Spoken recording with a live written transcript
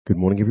Good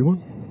morning,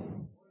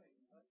 everyone.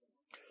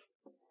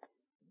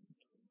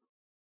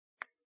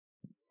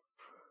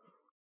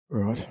 All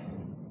right,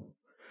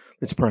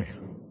 let's pray.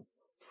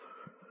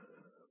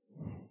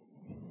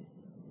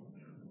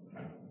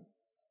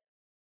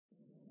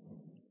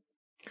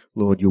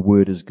 Lord, your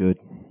word is good.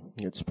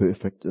 It's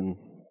perfect, and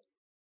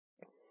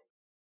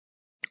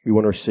we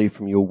want to receive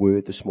from your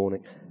word this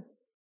morning.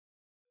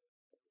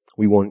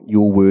 We want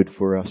your word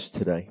for us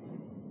today.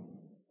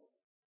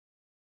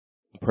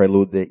 Pray,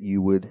 Lord, that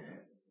you would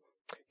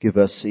give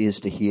us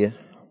ears to hear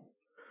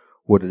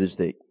what it is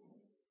that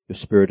your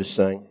Spirit is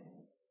saying.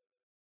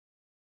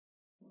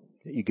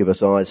 That you give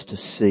us eyes to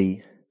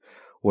see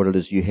what it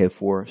is you have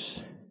for us.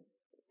 And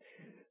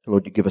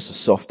Lord, you give us a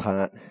soft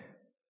heart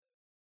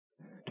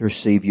to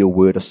receive your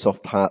word, a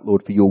soft heart,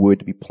 Lord, for your word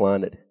to be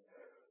planted.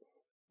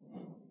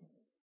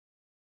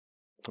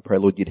 I pray,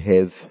 Lord, you'd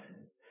have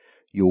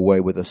your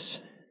way with us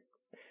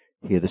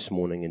here this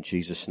morning in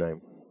Jesus' name.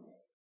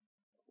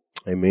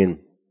 Amen.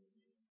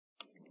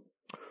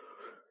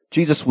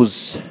 Jesus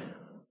was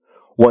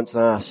once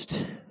asked,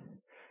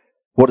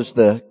 what is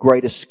the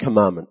greatest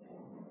commandment?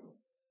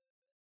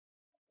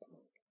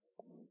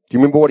 Do you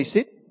remember what he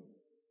said?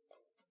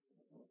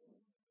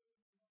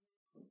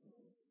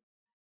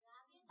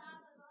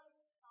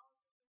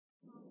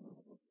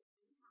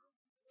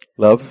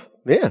 Love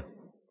the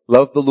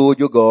Lord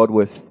your God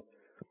with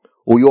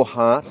all your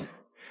heart,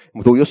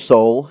 with all your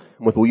soul,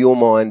 and with all your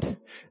mind, and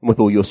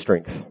with all your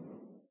strength.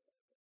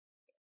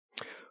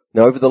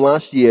 Now, over the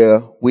last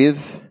year,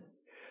 we've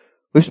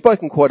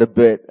spoken quite a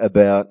bit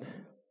about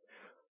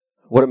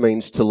what it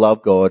means to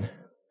love God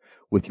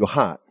with your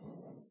heart.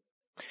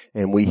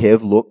 And we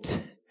have looked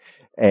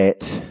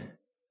at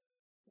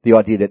the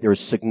idea that there is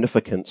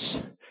significance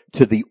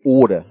to the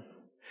order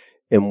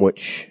in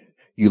which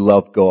you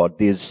love God.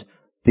 There's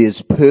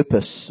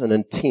purpose and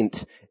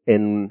intent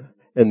in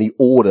the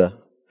order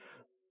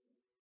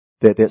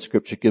that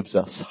scripture gives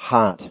us.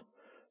 Heart,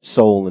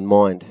 soul and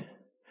mind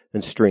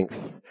and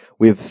strength.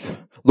 We've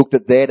looked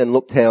at that and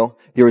looked how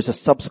there is a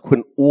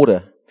subsequent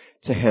order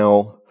to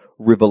how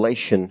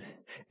revelation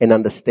and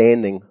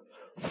understanding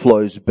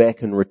flows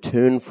back in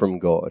return from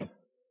God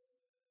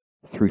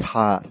through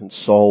heart and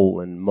soul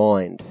and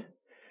mind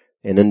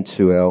and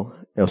into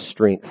our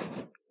strength.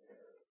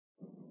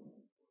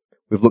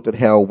 We've looked at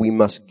how we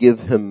must give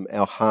him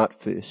our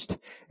heart first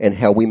and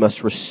how we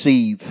must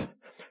receive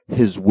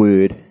his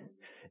word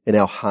in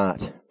our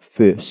heart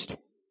first.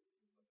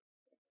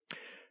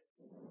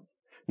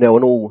 Now,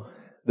 in all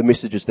the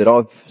messages that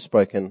I've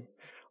spoken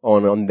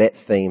on that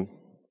theme,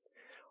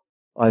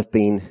 I've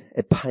been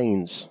at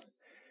pains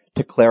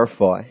to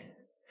clarify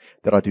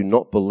that I do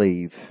not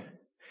believe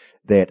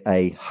that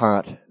a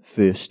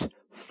heart-first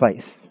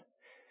faith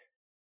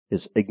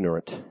is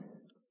ignorant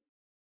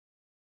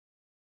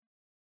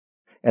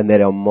and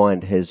that our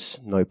mind has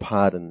no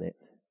part in that.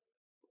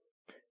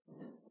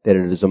 That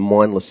it is a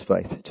mindless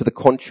faith. To the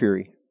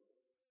contrary,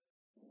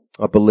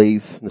 I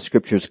believe, and the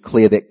scripture is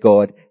clear, that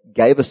God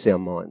gave us our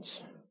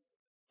minds.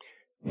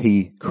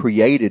 He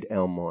created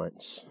our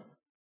minds.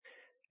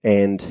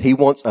 And he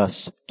wants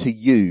us to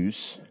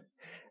use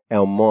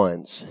our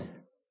minds.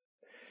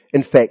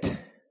 In fact,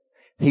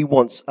 he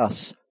wants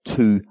us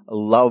to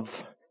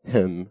love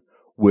him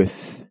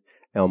with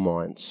our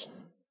minds.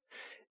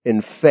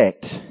 In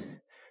fact,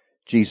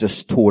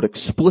 Jesus taught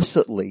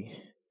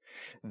explicitly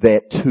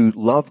that to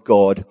love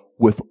God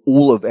with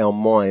all of our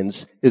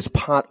minds is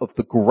part of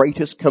the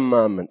greatest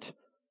commandment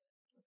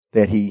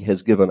that he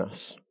has given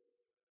us,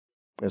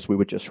 as we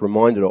were just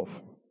reminded of.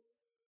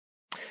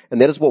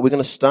 And that is what we're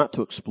going to start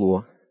to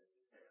explore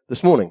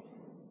this morning.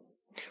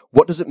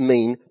 What does it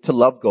mean to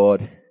love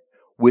God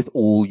with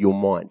all your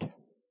mind?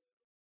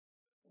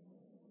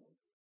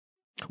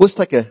 Let's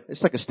take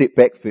a step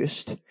back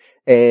first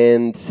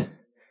and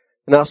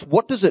ask,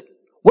 what does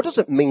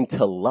it mean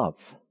to love?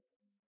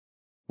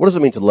 What does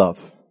it mean to love?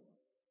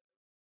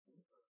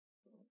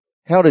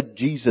 How did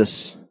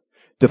Jesus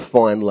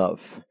define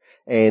love?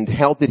 And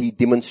how did he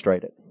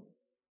demonstrate it?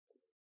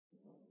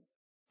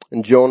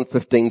 In John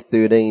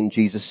 15:13,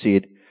 Jesus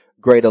said,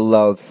 greater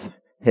love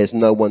has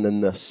no one than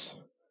this,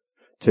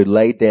 to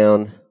lay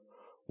down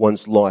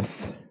one's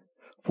life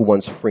for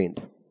one's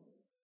friend.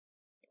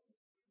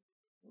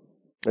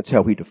 That's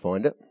how he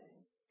defined it.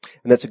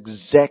 And that's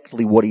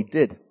exactly what he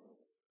did.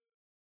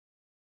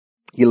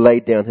 He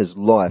laid down his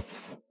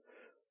life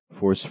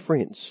for his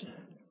friends.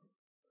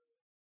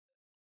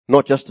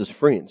 Not just his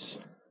friends,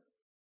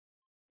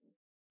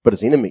 but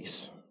his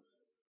enemies.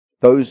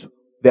 Those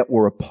that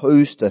were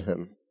opposed to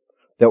him,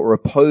 that were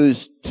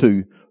opposed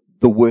to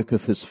the work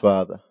of his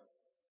Father.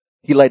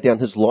 He laid down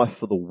his life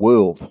for the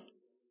world.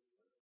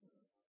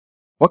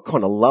 What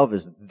kind of love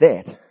is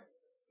that?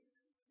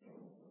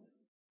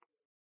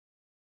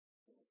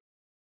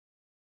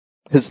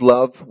 His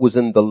love was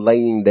in the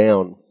laying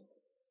down,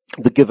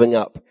 the giving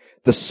up,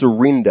 the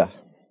surrender.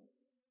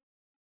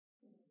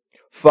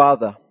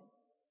 Father,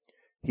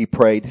 he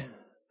prayed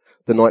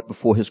the night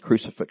before his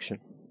crucifixion.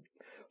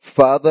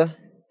 Father,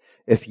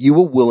 if you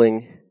are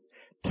willing,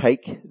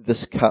 take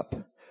this cup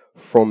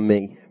from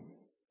me.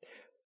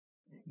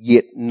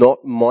 Yet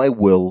not my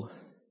will,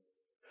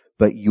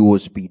 but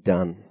yours be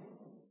done.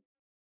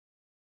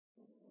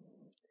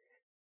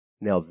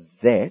 Now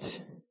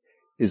that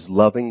is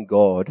loving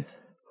God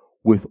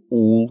with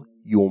all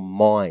your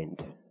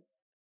mind.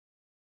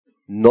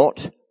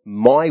 Not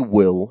my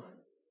will,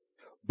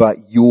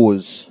 but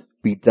yours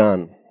be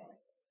done.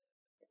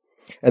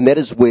 And that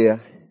is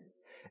where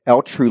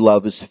our true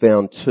love is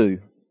found too.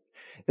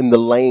 In the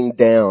laying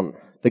down,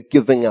 the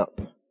giving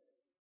up,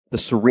 the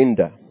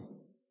surrender.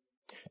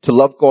 To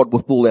love God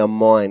with all our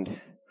mind,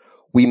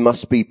 we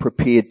must be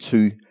prepared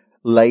to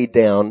lay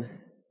down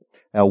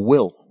our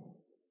will,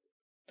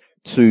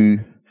 to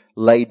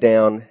lay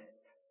down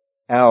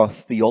our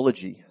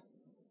theology,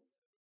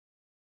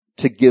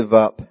 to give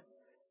up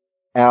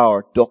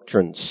our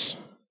doctrines,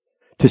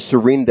 to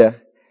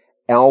surrender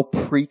our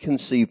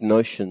preconceived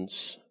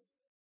notions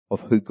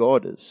of who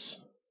God is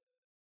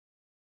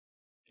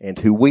and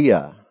who we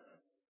are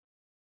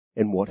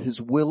and what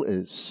His will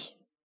is,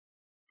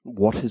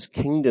 what His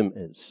kingdom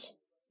is.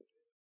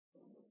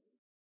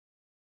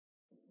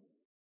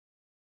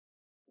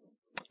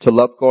 To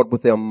love God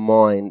with our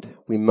mind,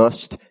 we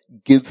must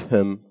give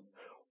Him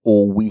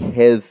all we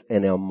have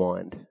in our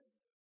mind,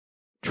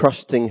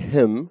 trusting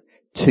Him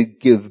to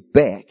give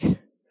back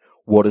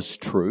what is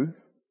true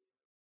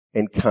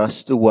and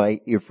cast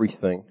away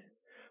everything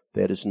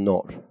that is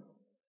not.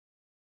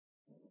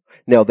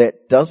 Now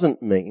that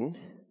doesn't mean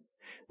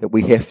that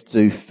we have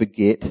to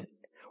forget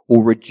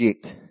or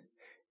reject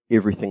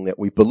everything that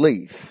we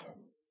believe,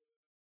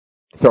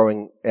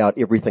 throwing out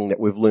everything that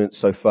we've learnt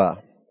so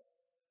far.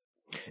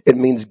 It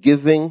means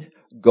giving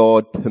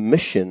God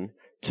permission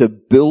to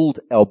build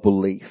our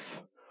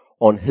belief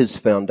on His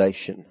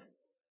foundation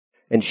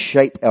and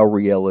shape our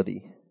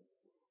reality.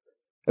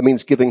 It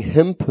means giving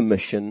Him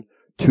permission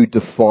to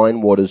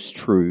define what is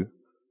true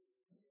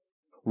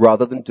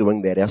rather than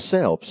doing that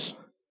ourselves,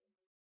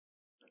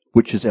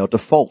 which is our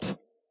default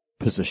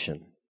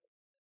position.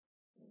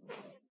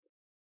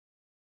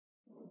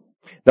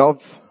 Now,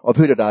 I've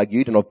heard it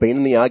argued, and I've been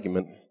in the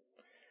argument,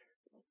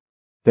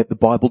 that the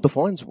Bible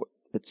defines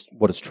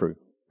what is true.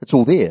 It's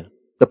all there.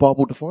 The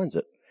Bible defines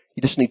it.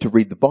 You just need to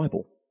read the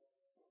Bible.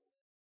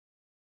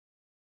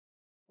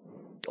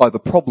 I have a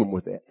problem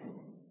with that.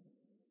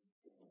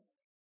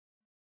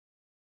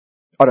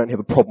 I don't have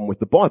a problem with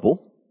the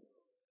Bible.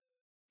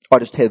 I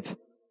just have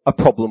a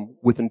problem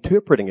with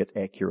interpreting it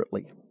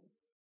accurately.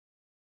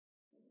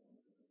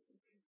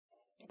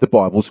 The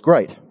Bible's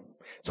great.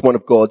 It's one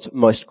of God's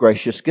most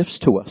gracious gifts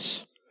to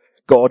us.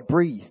 God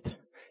breathed,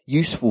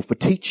 useful for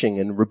teaching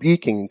and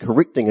rebuking and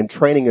correcting and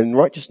training in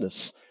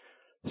righteousness,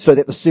 so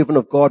that the servant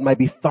of God may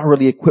be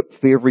thoroughly equipped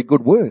for every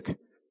good work.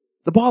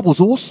 The Bible's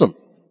awesome.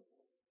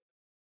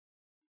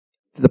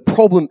 The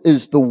problem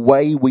is the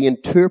way we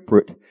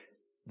interpret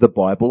the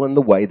Bible and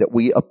the way that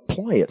we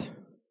apply it.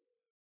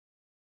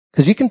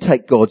 Because you can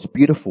take God's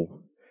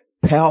beautiful,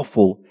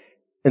 powerful,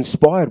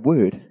 inspired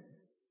word,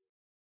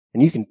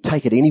 and you can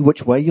take it any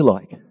which way you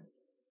like.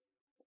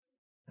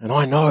 And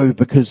I know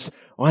because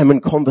I'm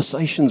in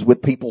conversations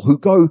with people who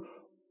go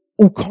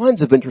all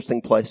kinds of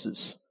interesting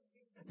places.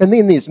 And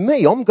then there's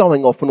me, I'm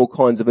going off in all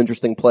kinds of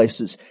interesting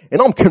places.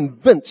 And I'm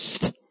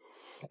convinced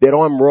that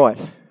I'm right.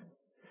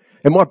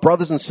 And my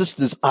brothers and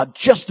sisters are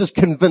just as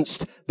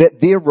convinced that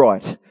they're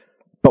right.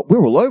 But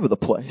we're all over the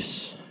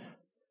place.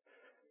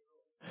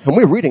 And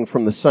we're reading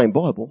from the same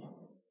Bible.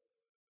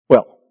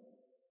 Well,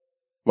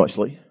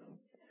 mostly.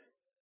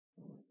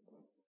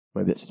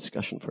 Maybe that's a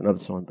discussion for another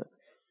time,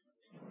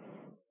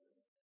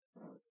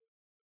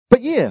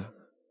 but yeah,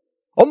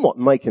 I'm not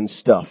making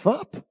stuff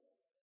up.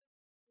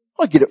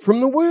 I get it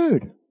from the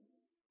Word.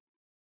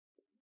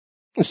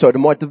 And so do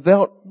my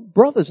devout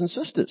brothers and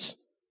sisters.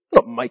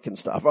 I'm not making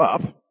stuff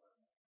up.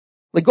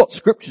 They've got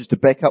scriptures to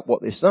back up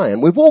what they're saying.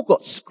 We've all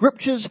got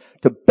scriptures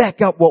to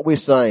back up what we're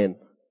saying.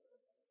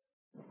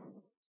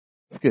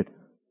 It's good.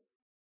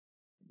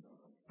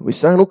 We're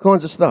saying all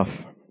kinds of stuff.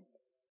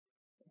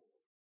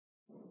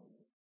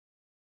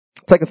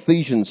 Take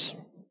Ephesians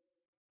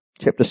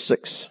chapter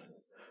 6,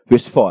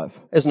 verse 5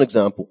 as an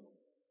example.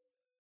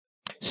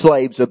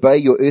 Slaves, obey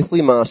your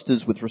earthly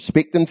masters with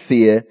respect and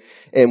fear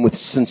and with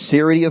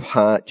sincerity of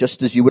heart,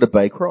 just as you would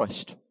obey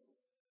Christ.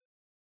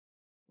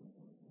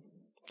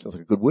 Sounds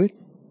like a good word.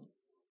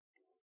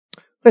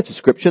 That's a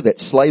scripture that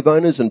slave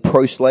owners and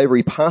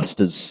pro-slavery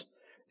pastors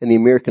in the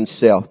American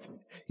South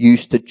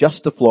used to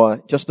justify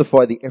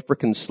the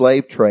African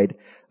slave trade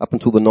up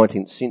until the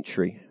 19th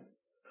century,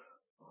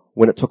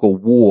 when it took a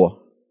war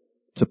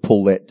to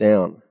pull that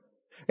down.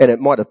 And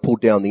it might have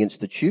pulled down the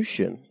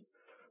institution,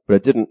 but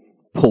it didn't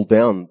pull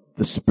down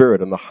the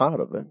spirit and the heart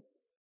of it.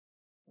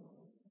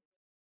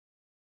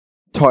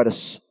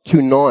 Titus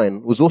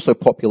 2:9 was also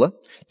popular.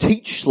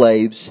 Teach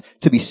slaves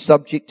to be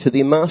subject to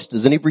their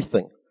masters in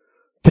everything,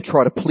 to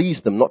try to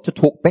please them, not to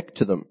talk back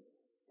to them.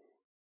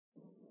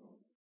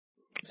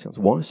 Sounds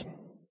wise.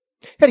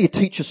 How do you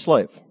teach a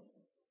slave?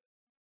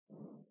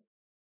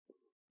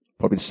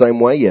 Probably the same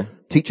way you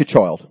teach a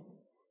child.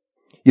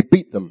 You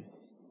beat them.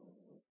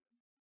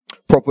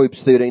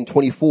 Proverbs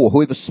 13:24,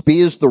 whoever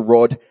spares the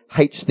rod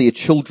hates their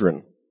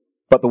children,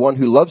 but the one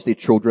who loves their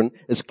children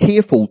is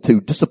careful to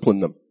discipline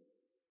them.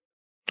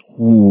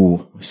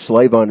 Ooh,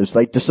 slave owners,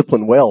 they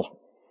discipline well.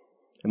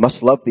 They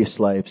must love their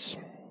slaves.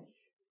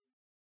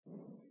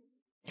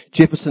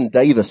 Jefferson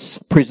Davis,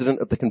 President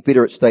of the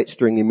Confederate States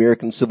during the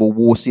American Civil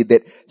War, said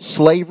that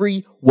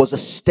slavery was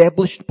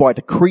established by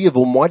decree of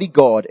Almighty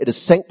God. It is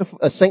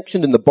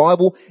sanctioned in the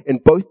Bible in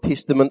both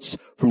Testaments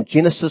from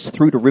Genesis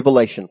through to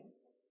Revelation.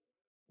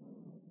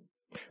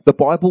 The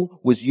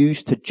Bible was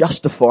used to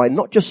justify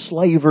not just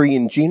slavery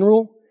in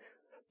general,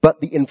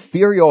 but the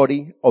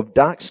inferiority of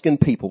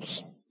dark-skinned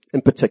peoples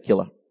in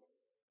particular.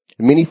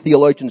 Many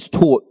theologians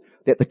taught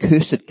that the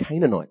cursed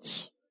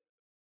Canaanites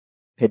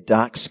had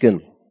dark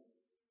skin.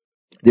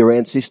 Their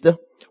ancestor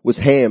was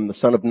Ham, the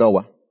son of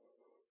Noah.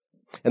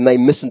 And they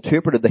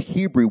misinterpreted the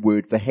Hebrew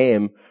word for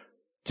Ham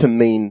to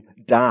mean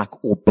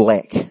dark or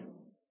black.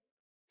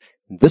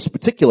 This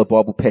particular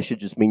Bible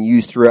passage has been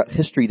used throughout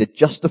history to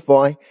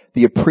justify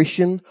the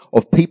oppression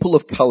of people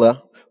of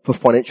colour for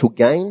financial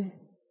gain,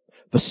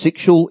 for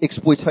sexual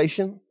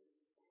exploitation,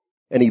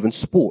 and even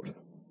sport.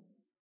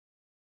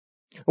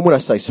 And when I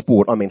say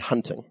sport, I mean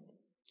hunting.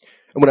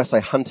 And when I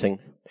say hunting,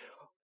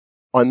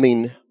 I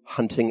mean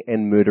hunting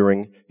and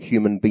murdering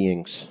human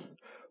beings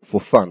for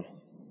fun.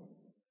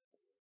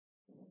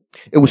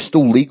 It was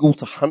still legal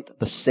to hunt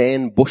the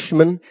San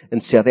Bushman in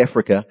South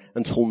Africa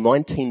until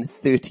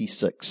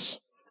 1936.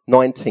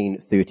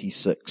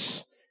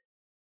 1936.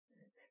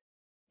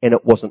 And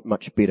it wasn't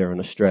much better in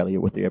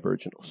Australia with the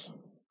Aboriginals.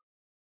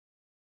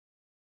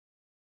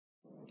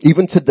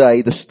 Even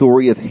today, the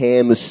story of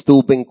Ham is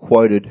still being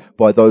quoted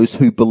by those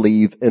who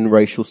believe in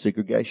racial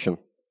segregation.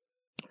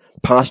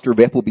 The pastor of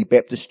Appleby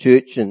Baptist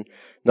Church in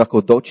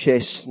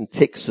Nacogdoches in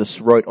Texas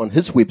wrote on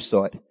his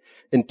website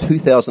in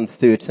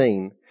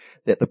 2013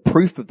 that the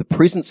proof of the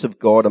presence of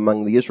God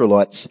among the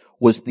Israelites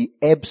was the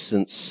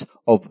absence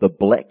of the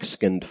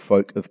black-skinned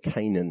folk of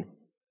Canaan.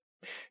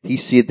 He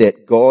said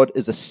that God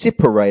is a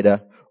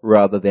separator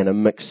rather than a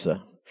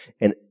mixer,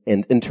 and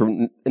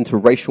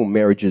interracial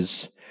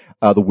marriages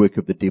are the work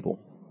of the devil.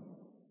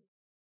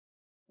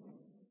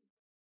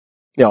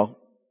 Now,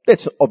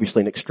 that's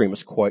obviously an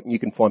extremist quote, and you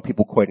can find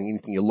people quoting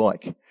anything you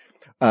like.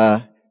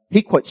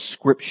 He quotes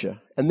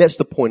scripture, and that's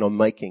the point I'm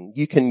making.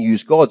 You can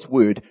use God's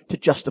word to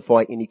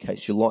justify any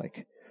case you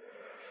like.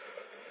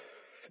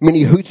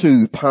 Many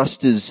Hutu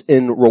pastors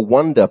in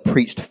Rwanda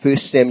preached 1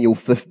 Samuel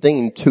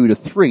 15,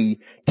 2-3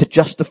 to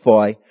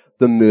justify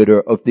the murder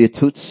of their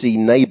Tutsi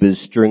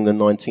neighbours during the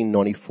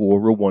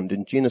 1994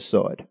 Rwandan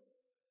genocide.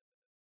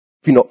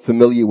 If you're not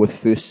familiar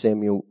with 1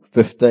 Samuel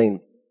 15,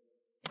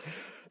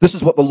 this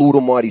is what the Lord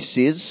Almighty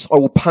says: I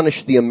will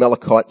punish the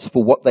Amalekites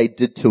for what they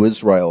did to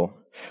Israel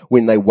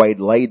when they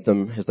waylaid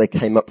them as they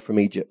came up from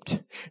Egypt.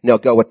 Now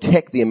go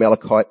attack the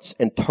Amalekites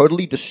and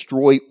totally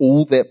destroy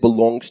all that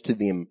belongs to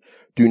them.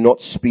 Do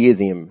not spare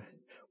them.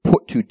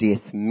 Put to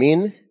death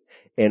men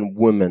and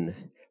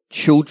women,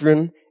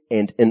 children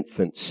and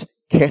infants,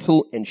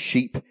 cattle and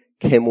sheep,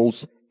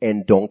 camels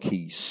and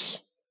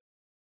donkeys.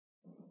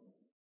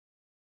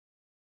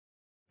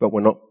 But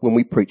when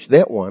we preach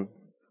that one,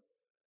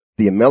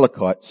 the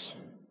Amalekites,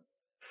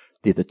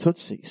 they're the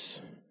Tutsis.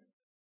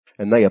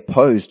 And they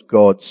opposed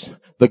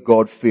the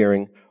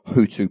God-fearing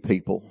Hutu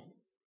people.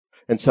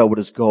 And so it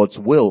is God's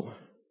will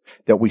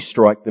that we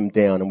strike them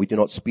down and we do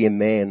not spare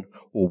man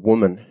or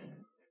woman,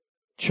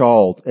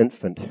 child,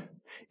 infant.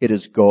 It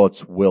is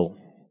God's will.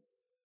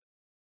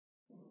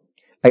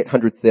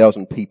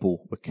 800,000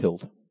 people were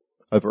killed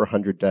over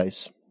 100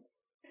 days.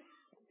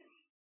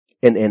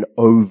 In an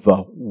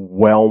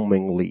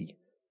overwhelmingly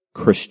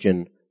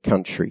Christian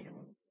country.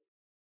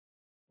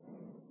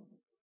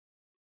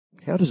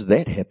 How does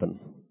that happen?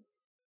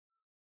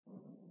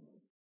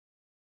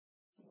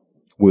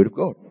 Word of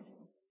God.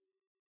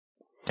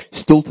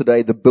 Still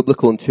today, the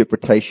biblical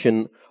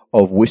interpretation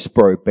of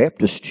Westboro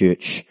Baptist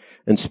Church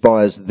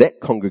inspires that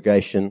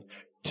congregation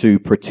to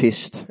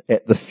protest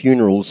at the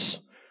funerals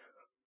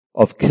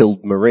of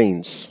killed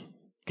Marines,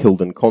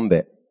 killed in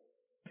combat,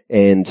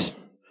 and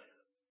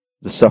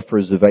the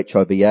sufferers of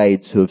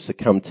HIV/AIDS who have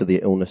succumbed to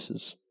their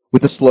illnesses,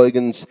 with the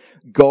slogans,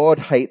 God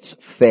hates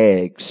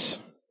fags.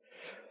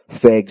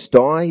 Fags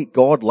die,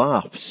 God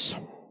laughs.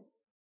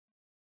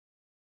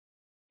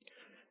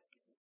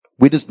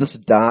 Where does this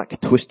dark,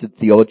 twisted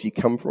theology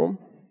come from?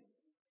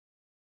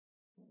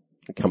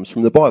 It comes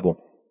from the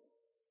Bible.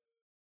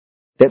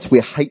 That's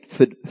where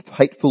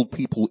hateful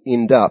people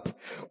end up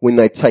when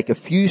they take a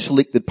few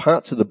selected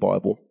parts of the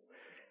Bible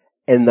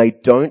and they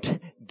don't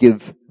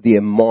give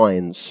their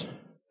minds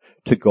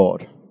to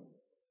God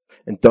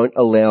and don't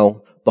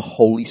allow the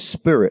Holy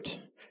Spirit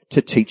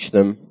to teach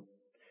them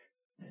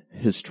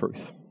His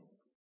truth.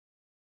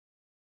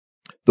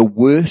 The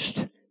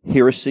worst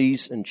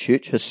heresies in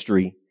church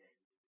history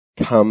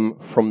come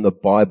from the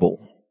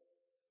Bible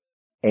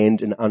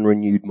and an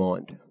unrenewed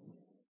mind.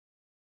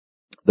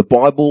 The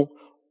Bible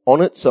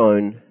on its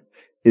own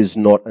is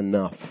not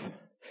enough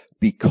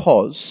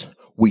because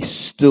we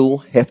still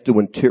have to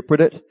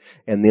interpret it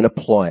and then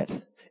apply it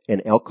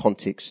in our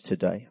context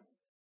today.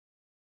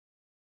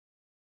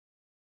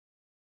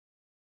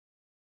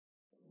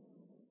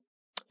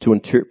 To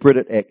interpret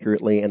it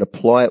accurately and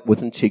apply it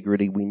with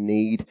integrity, we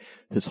need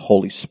His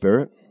Holy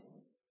Spirit,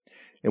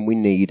 and we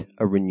need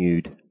a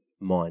renewed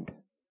mind.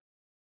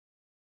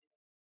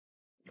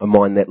 A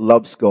mind that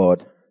loves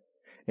God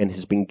and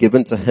has been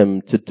given to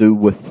Him to do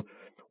with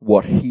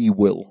what He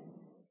will.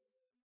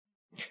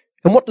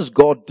 And what does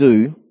God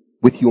do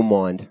with your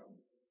mind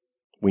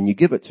when you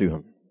give it to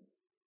Him?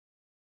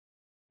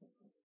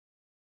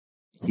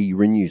 He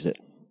renews it.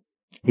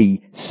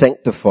 He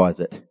sanctifies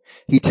it.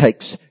 He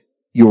takes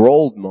your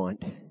old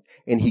mind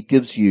and He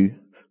gives you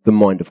the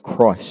mind of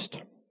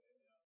Christ.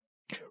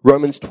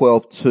 Romans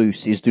 12:2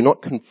 says, "Do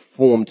not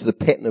conform to the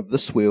pattern of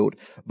this world,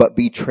 but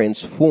be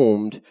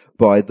transformed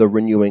by the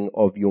renewing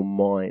of your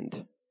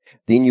mind.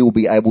 Then you will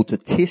be able to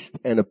test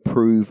and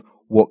approve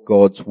what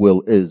God's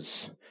will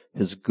is,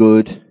 His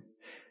good,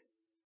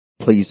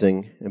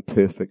 pleasing, and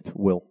perfect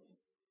will."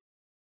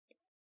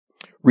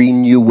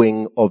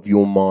 Renewing of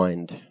your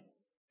mind.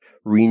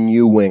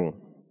 Renewing.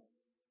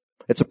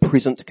 It's a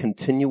present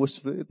continuous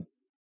verb.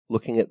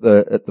 Looking at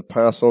the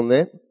past on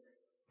that.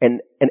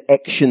 And an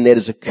action that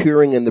is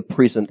occurring in the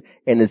present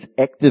and is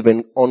active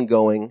and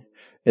ongoing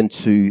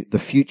into the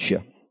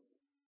future.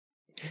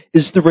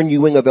 Is the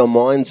renewing of our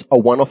minds a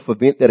one-off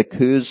event that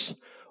occurs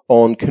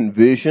on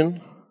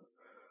conversion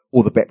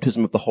or the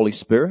baptism of the Holy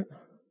Spirit?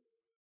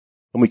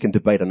 And we can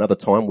debate another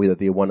time whether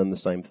they're one and the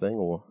same thing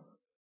or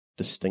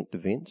distinct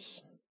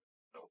events.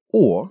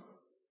 Or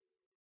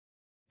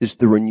is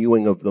the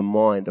renewing of the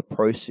mind a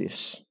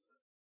process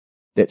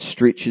that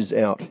stretches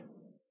out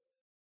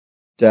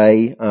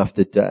day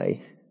after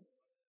day,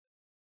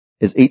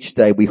 as each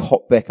day we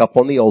hop back up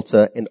on the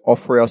altar and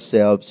offer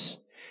ourselves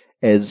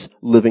as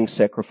living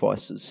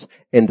sacrifices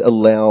and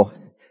allow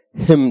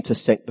Him to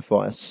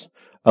sanctify us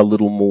a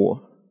little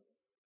more.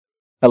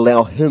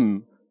 Allow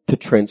Him to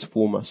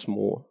transform us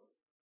more.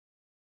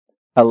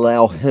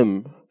 Allow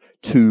Him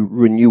to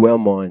renew our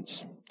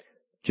minds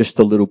just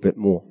a little bit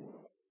more.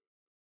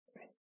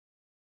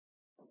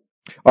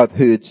 I've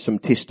heard some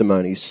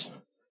testimonies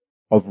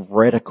of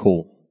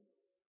radical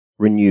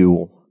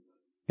renewal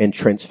and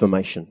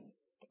transformation.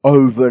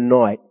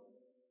 Overnight.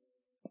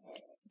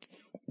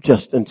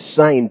 Just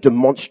insane,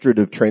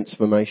 demonstrative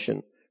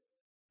transformation.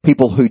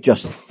 People who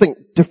just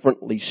think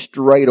differently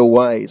straight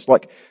away. It's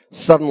like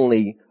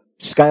suddenly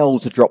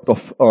scales are dropped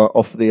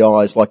off their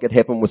eyes, like it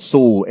happened with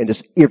Saul, and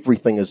just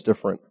everything is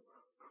different.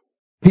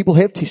 People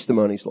have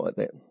testimonies like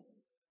that.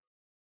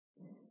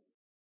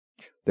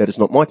 That is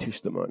not my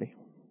testimony.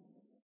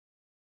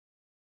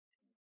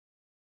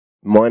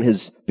 Mine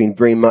has been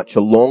very much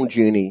a long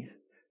journey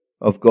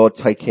of God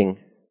taking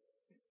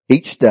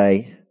each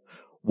day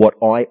what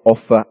I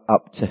offer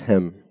up to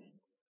Him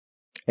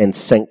and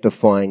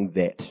sanctifying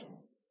that,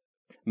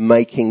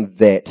 making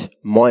that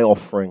my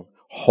offering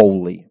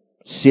holy,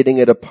 setting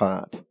it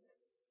apart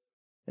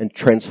and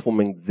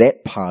transforming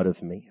that part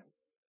of me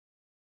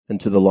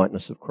into the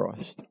likeness of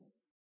Christ.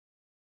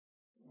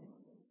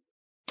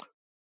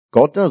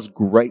 God does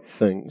great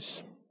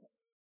things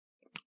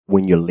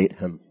when you let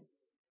Him.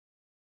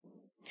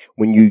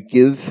 When you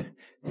give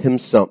Him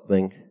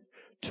something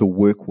to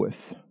work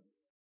with.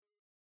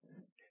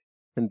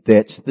 And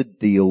that's the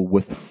deal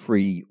with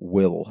free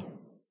will.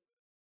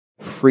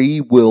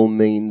 Free will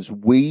means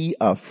we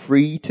are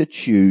free to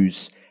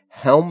choose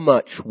how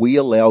much we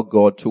allow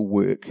God to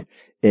work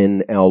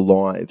in our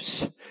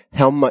lives.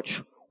 How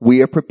much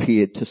we are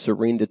prepared to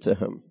surrender to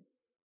Him.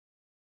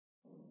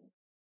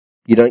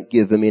 You don't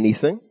give Him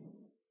anything.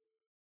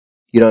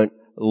 You don't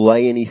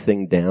lay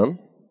anything down.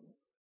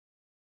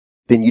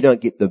 Then you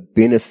don't get the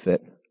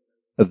benefit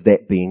of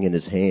that being in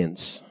His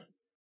hands.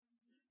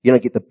 You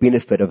don't get the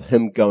benefit of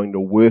Him going to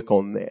work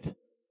on that.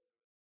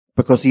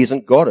 Because He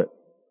hasn't got it.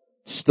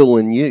 It's still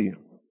in you.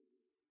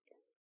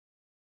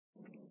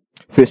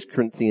 1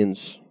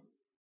 Corinthians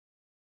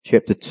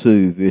chapter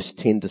 2, verse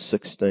 10 to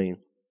 16.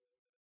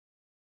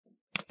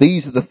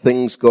 These are the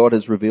things God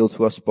has revealed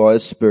to us by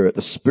His Spirit.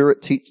 The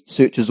Spirit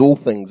searches all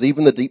things,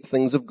 even the deep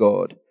things of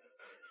God.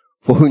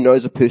 For who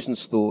knows a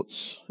person's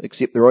thoughts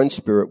except their own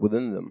spirit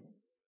within them?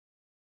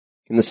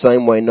 In the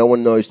same way, no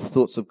one knows the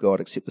thoughts of God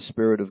except the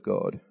Spirit of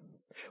God.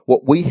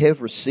 What we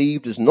have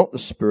received is not the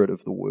spirit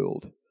of the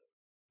world,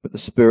 but the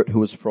Spirit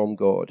who is from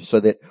God, so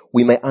that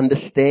we may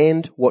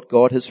understand what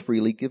God has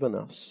freely given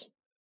us.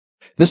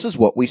 This is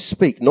what we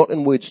speak, not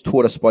in words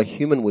taught us by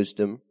human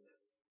wisdom,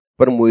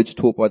 but in words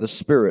taught by the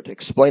Spirit,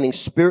 explaining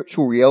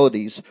spiritual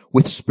realities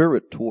with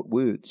Spirit-taught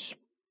words.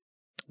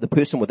 The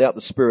person without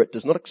the Spirit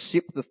does not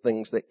accept the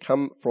things that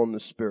come from the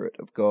Spirit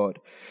of God,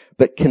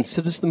 but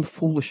considers them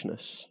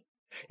foolishness,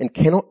 and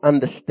cannot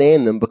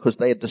understand them because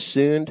they are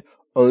discerned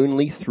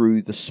only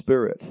through the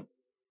Spirit.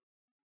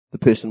 The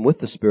person with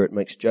the Spirit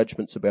makes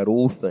judgments about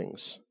all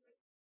things.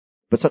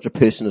 But such a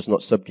person is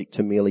not subject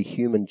to merely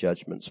human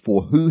judgments.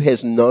 For who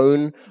has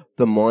known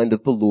the mind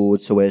of the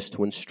Lord so as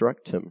to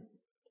instruct him?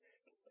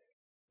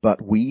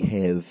 But we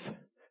have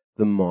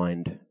the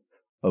mind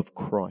of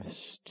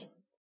Christ.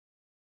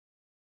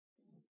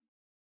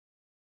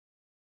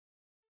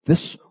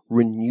 This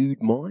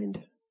renewed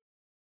mind,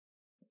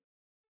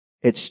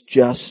 it's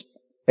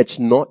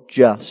not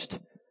just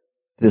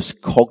this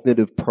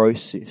cognitive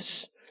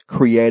process,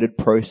 created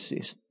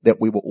process that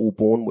we were all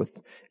born with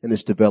and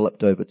is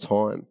developed over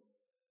time.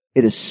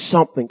 It is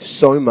something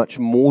so much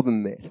more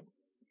than that.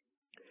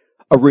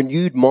 A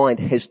renewed mind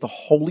has the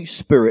Holy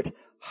Spirit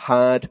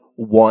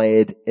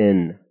hardwired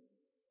in.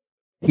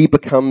 He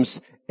becomes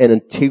an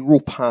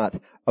integral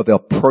part of our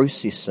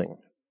processing.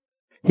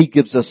 He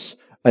gives us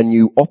a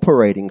new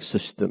operating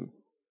system,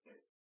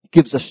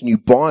 gives us new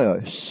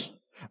BIOS,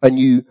 a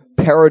new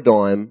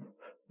paradigm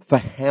for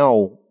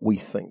how we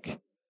think.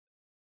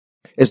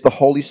 As the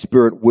Holy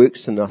Spirit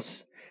works in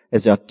us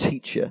as our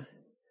teacher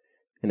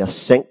and our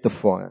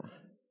sanctifier,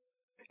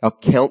 our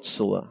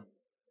counselor,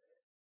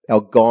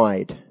 our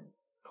guide,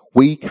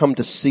 we come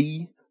to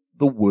see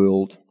the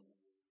world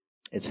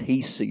as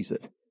He sees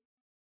it.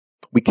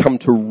 We come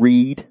to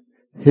read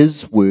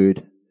His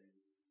word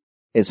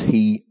as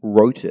He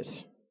wrote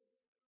it.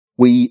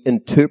 We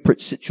interpret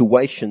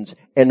situations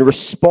and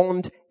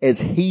respond as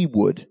He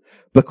would,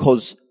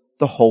 because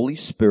the Holy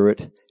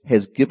Spirit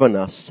has given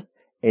us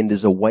and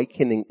is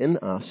awakening in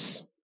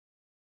us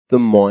the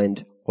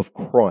mind of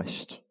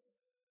Christ.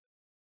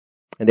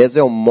 And as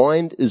our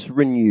mind is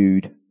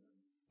renewed,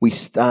 we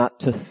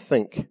start to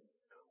think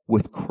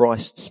with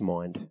Christ's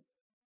mind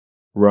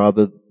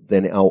rather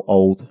than our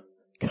old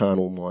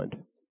carnal mind.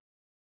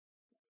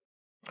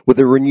 With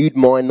a renewed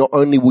mind, not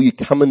only will you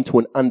come into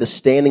an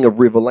understanding of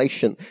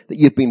revelation that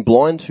you've been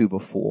blind to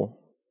before,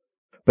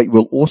 but you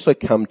will also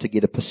come to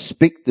get a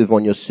perspective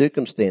on your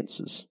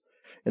circumstances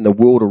and the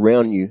world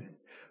around you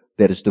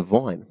that is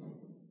divine.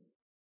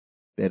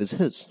 That is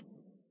His.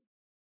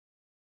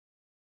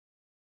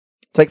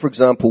 Take, for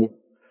example,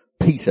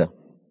 Peter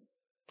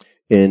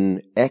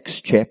in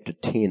Acts chapter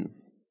 10.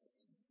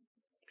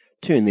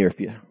 Turn there if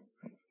you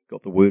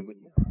got the word with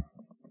you.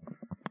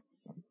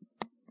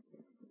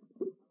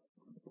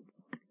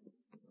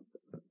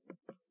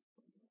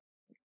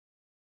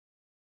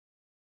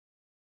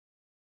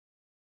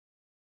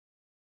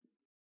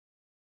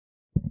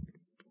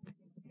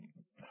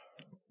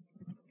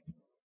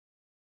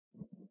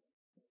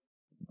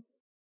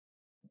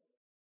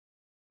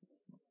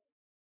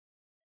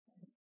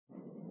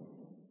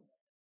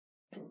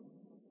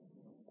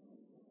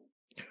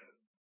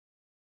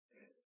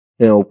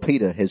 Now,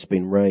 Peter has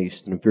been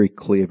raised in a very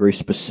clear, very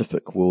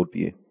specific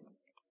worldview.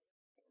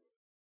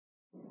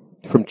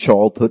 From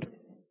childhood,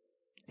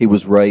 he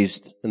was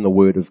raised in the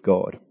Word of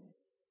God. He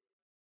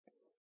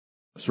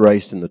was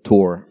raised in the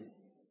Torah.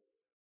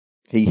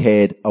 He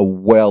had a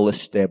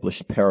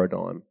well-established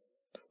paradigm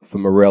for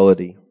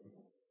morality,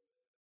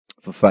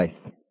 for faith,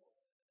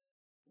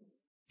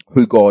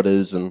 who God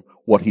is and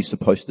what He's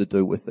supposed to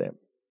do with that.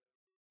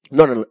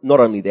 Not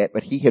only that,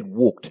 but he had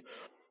walked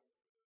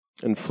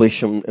in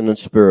flesh and in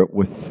spirit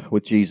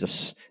with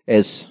Jesus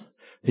as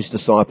His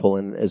disciple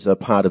and as a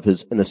part of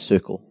His inner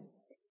circle.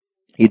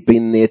 He'd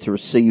been there to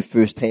receive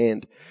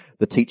firsthand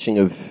the teaching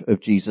of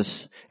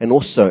Jesus and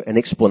also an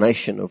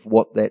explanation of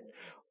what that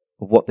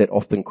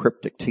often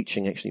cryptic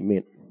teaching actually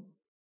meant.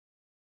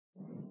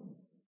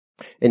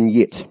 And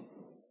yet,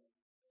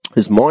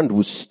 his mind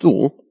was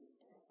still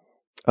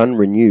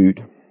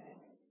unrenewed.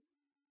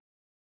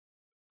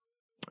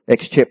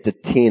 Acts chapter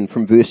 10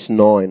 from verse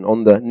 9.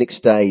 On the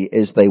next day,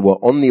 as they were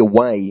on their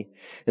way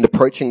and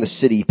approaching the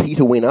city,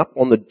 Peter went up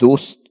on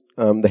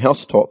the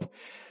housetop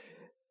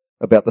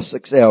about the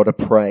 6th hour to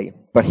pray.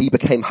 But he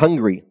became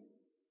hungry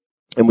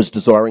and was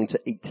desiring to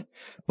eat.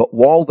 But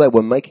while they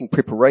were making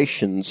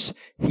preparations,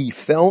 he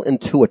fell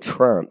into a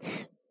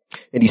trance.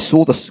 And he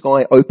saw the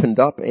sky opened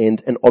up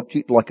and an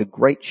object like a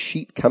great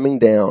sheet coming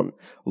down,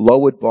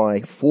 lowered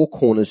by 4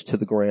 corners to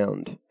the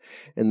ground.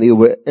 And there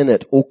were in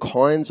it all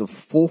kinds of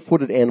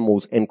 4-footed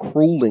animals and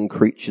crawling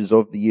creatures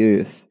of the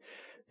earth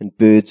and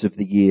birds of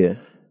the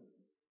air,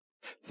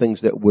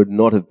 things that would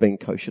not have been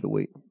kosher to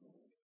eat.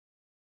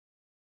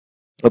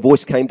 A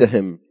voice came to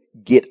him,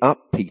 "Get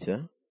up,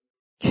 Peter,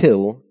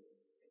 kill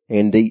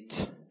and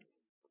eat."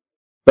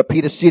 But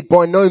Peter said,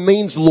 "By no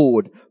means,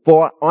 Lord,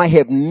 for I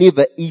have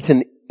never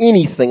eaten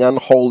anything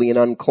unholy and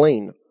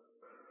unclean."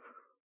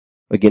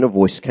 Again a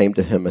voice came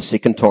to him a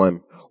second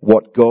time,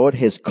 "What God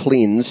has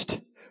cleansed,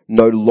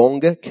 no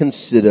longer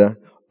consider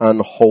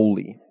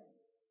unholy."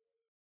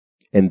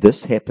 And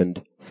this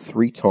happened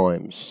 3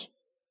 times,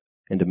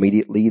 and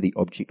immediately the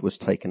object was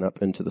taken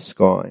up into the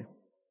sky.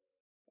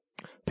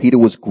 Peter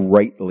was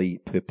greatly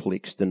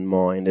perplexed in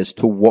mind as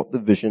to what the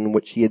vision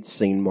which he had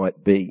seen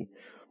might be.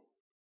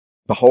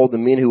 Behold, the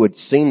men who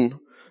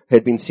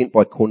had been sent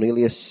by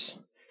Cornelius,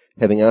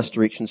 having asked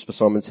directions for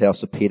Simon's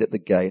house, appeared at the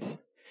gate,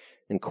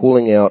 and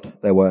calling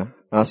out, they were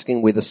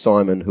asking whether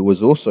Simon, who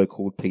was also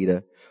called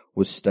Peter,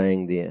 was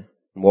staying there.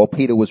 And while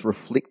Peter was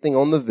reflecting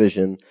on the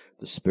vision,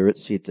 the Spirit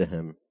said to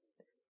him,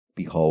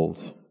 "Behold,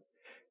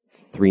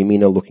 3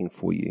 men are looking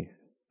for you.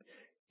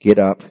 Get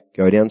up,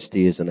 go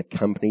downstairs and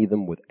accompany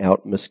them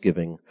without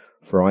misgiving,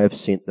 for I have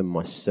sent them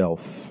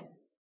myself."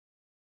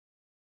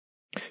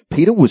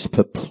 Peter was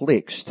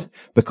perplexed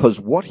because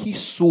what he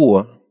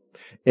saw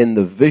in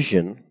the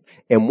vision,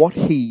 and what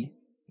he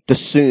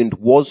discerned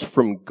was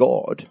from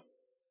God,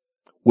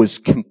 was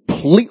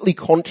completely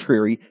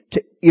contrary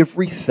to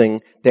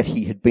everything that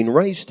he had been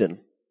raised in.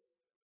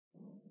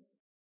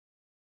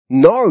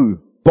 No,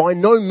 by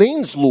no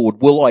means,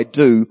 Lord, will I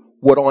do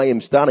what I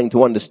am starting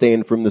to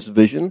understand from this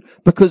vision,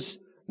 because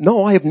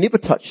no, I have never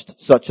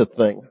touched such a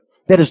thing.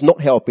 That is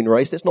not how I've been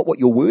raised. That's not what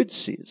your word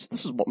says.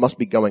 This is what must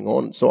be going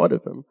on inside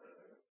of him.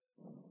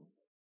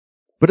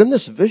 But in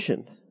this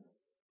vision,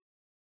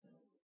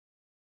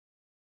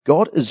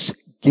 God is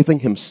giving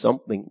him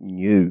something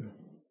new,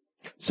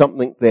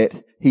 something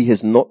that he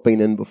has not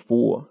been in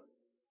before.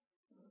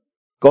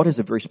 God has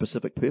a very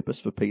specific purpose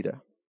for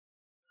Peter.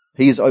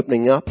 He is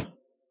opening up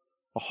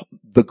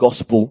the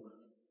gospel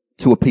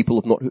to a people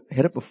who have not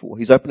had it before.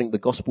 He's opening the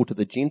gospel to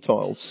the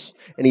Gentiles,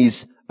 and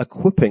he's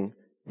equipping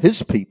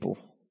his people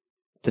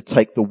to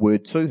take the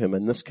word to him,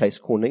 in this case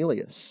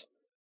Cornelius.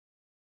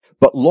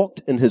 But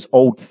locked in his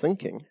old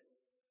thinking,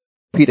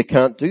 Peter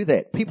can't do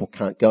that. Peter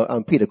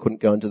couldn't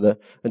go into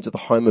the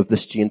home of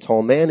this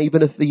Gentile man,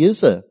 even if he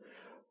is a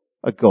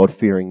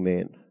God-fearing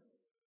man.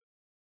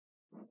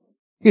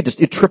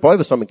 He'd trip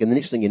over something, and the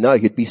next thing you know,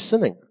 he'd be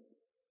sinning.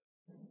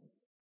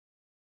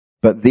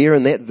 But there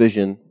in that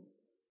vision,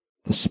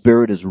 the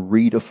Spirit is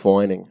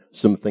redefining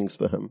some things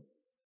for him,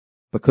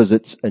 because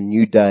it's a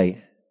new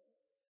day,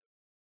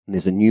 and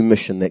there's a new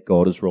mission that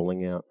God is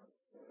rolling out.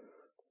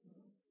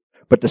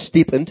 But to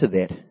step into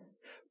that,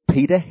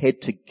 Peter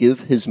had to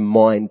give his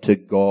mind to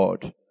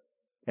God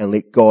and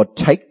let God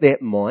take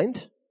that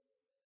mind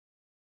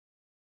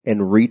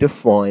and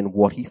redefine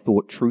what he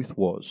thought truth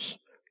was,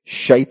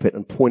 shape it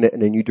and point it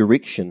in a new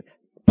direction,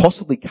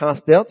 possibly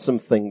cast out some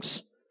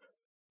things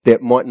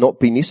that might not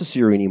be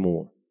necessary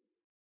anymore,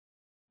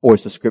 or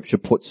as the scripture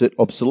puts it,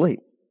 obsolete,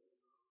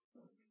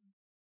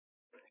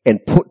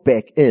 and put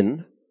back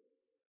in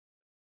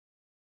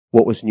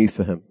what was new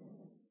for him.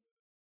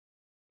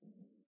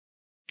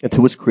 And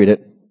to his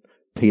credit,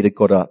 Peter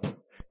got up.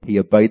 He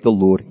obeyed the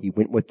Lord. He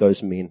went with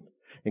those men,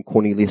 and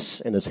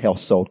Cornelius and his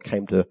household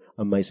came to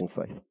amazing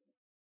faith.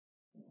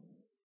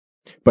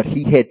 But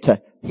he had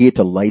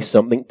to lay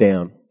something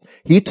down.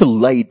 He had to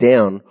lay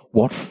down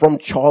what from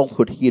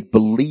childhood he had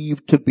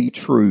believed to be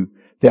true.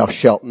 Thou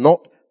shalt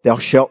not, thou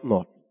shalt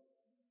not,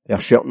 thou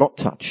shalt not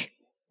touch.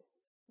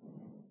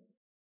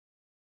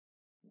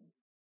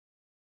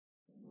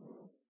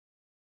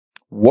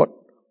 What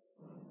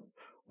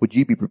would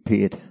you be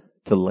prepared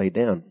to lay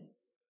down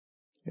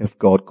if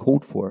God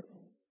called for it?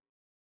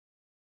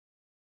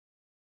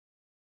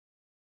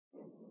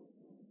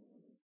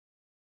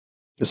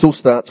 This all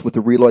starts with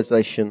the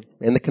realization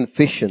and the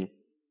confession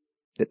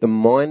that the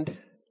mind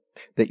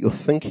that you're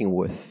thinking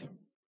with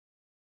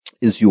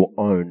is your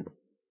own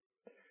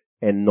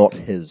and not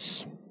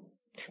his.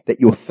 That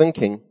your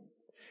thinking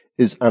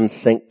is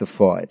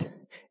unsanctified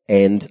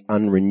and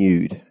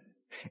unrenewed,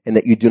 and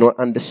that you do not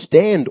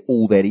understand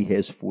all that he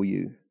has for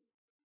you.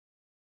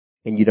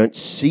 And you don't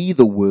see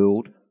the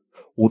world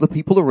or the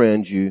people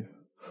around you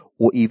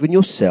or even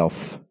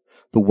yourself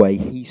the way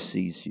he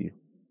sees you.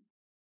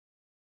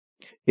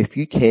 If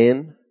you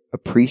can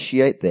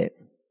appreciate that,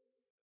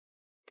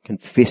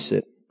 confess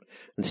it,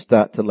 and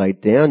start to lay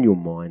down your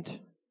mind,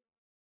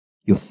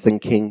 your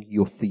thinking,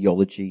 your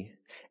theology,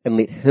 and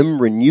let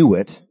him renew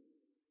it,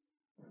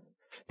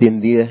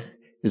 then there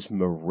is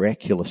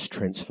miraculous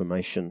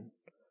transformation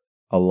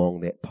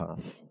along that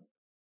path.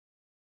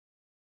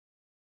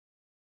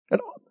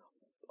 And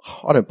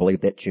I don't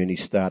believe that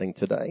journey's starting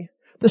today.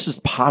 This is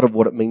part of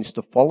what it means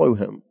to follow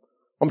him.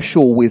 I'm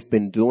sure we've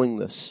been doing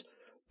this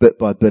bit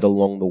by bit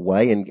along the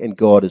way, and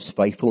God is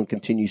faithful and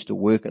continues to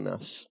work in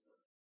us.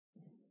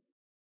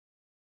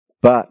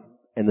 But,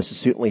 and this has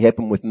certainly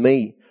happened with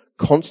me,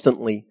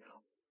 constantly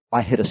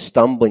I hit a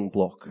stumbling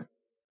block.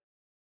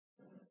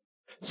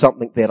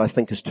 Something that I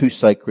think is too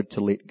sacred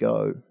to let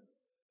go.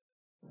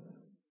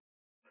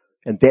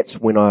 And that's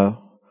when I'm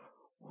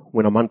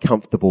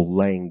uncomfortable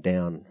laying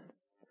down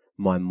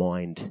my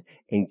mind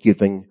and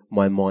giving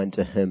my mind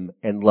to him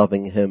and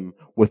loving him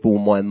with all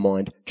my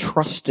mind,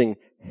 trusting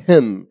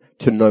him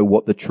to know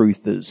what the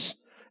truth is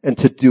and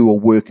to do a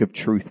work of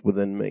truth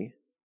within me.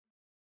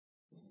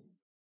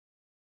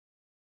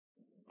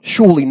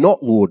 Surely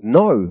not, Lord.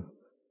 No.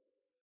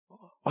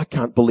 I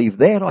can't believe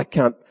that. I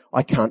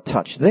can't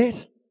touch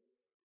that.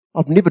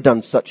 I've never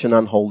done such an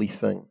unholy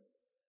thing.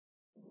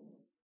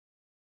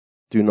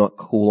 Do not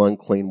call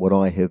unclean what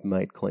I have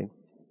made clean.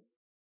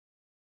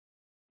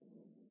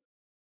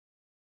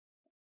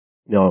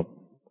 Now, I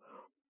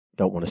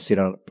don't want to set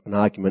up an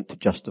argument to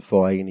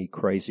justify any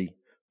crazy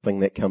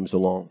thing that comes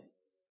along.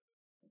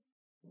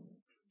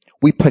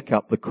 We pick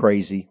up the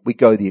crazy, we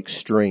go the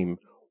extreme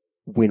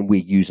when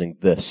we're using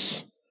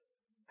this,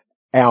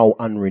 our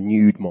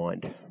unrenewed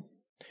mind.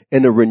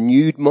 In a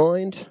renewed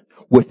mind,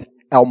 with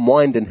our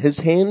mind in his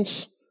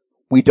hands,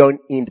 we don't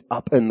end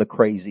up in the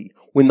crazy.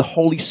 When the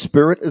Holy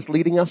Spirit is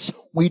leading us,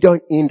 we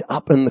don't end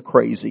up in the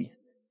crazy.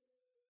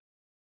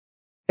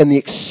 And the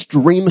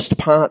extremist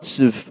parts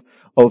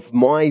of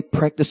my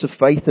practice of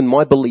faith and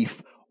my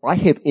belief, I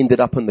have ended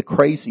up in the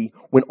crazy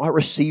when I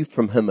received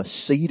from him a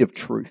seed of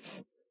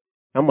truth.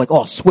 And I'm like,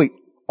 oh sweet,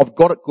 I've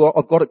got it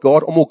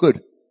God, I'm all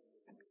good.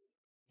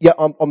 Yeah,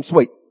 I'm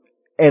sweet.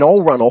 And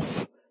I'll run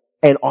off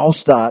and I'll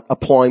start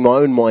applying my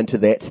own mind to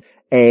that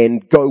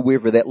and go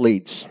wherever that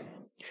leads.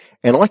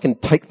 And I can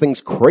take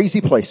things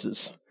crazy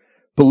places.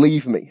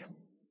 Believe me.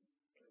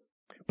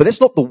 But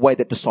that's not the way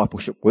that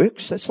discipleship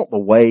works. That's not the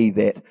way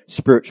that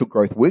spiritual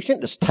growth works. You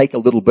don't just take a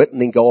little bit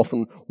and then go off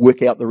and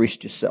work out the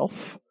rest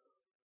yourself.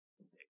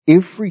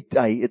 Every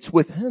day it's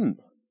with him.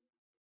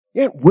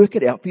 You don't work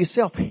it out for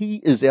yourself. He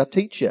is our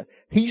teacher.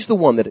 He's the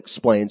one that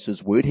explains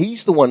his word.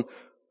 He's the one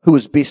who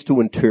is best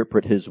to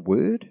interpret his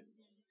word.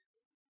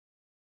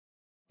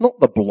 Not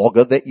the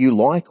blogger that you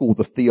like or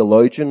the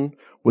theologian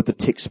with the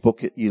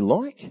textbook that you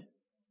like.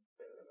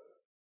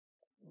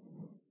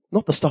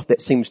 Not the stuff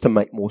that seems to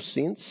make more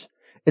sense.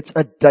 It's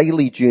a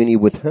daily journey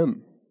with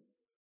him.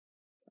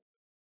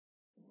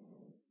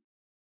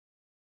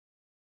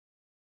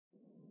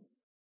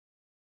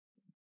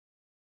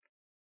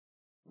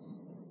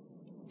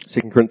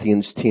 Second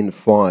Corinthians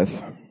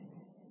 10:5.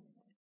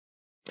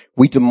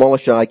 We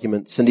demolish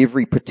arguments and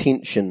every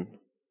pretension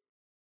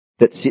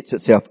that sets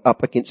itself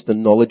up against the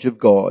knowledge of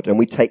God, and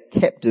we take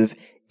captive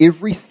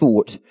every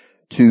thought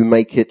to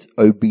make it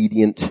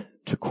obedient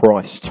to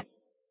Christ.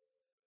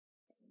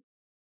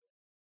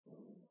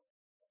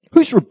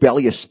 Whose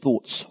rebellious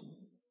thoughts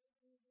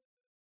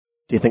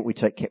do you think we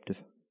take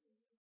captive?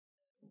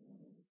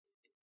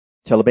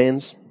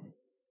 Taliban's?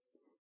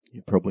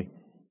 Yeah, probably.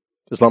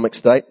 Islamic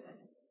State?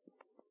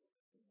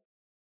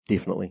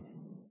 Definitely.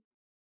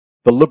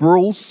 The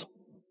liberals?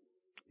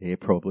 Yeah,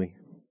 probably.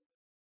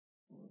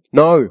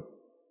 No.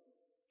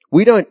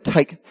 We don't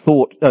take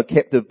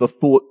captive the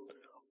thought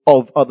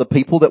of other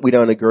people that we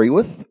don't agree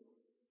with.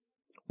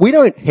 We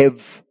don't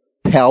have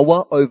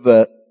power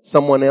over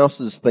someone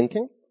else's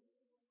thinking.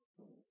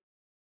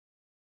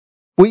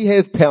 We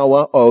have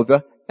power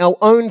over our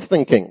own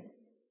thinking.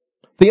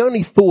 The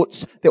only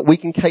thoughts that we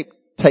can take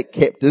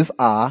captive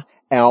are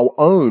our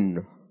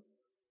own.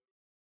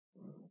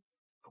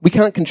 We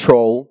can't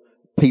control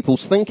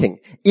people's thinking.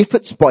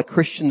 Efforts by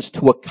Christians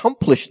to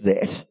accomplish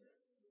that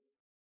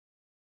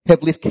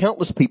have left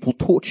countless people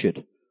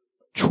tortured,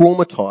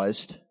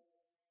 traumatized,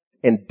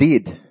 and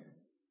dead.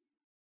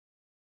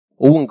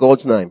 All in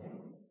God's name.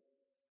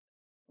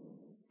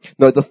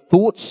 No, the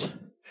thoughts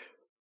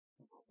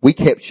we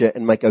capture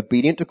and make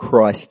obedient to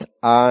Christ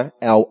are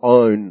our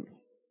own.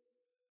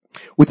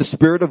 With the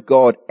Spirit of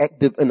God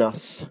active in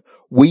us,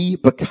 we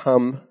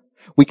come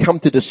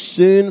to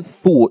discern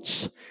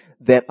thoughts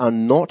that are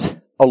not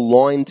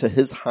aligned to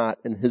His heart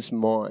and His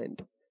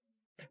mind.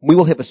 We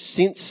will have a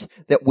sense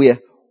that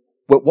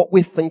what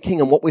we're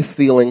thinking and what we're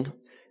feeling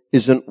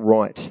isn't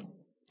right.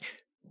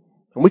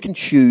 And we can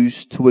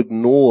choose to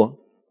ignore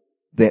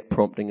that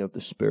prompting of the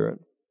Spirit.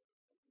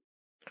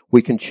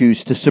 We can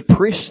choose to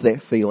suppress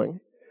that feeling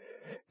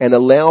and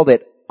allow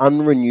that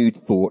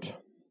unrenewed thought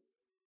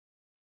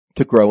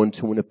to grow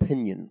into an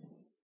opinion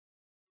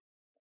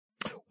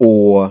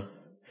or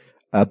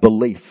a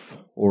belief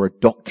or a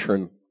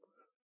doctrine.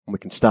 And we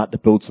can start to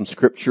build some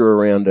scripture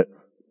around it.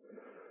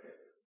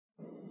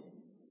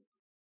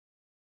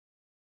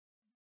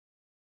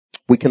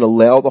 We can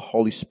allow the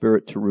Holy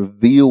Spirit to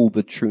reveal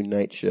the true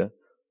nature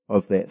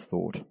of that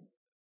thought.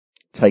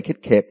 Take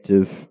it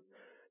captive,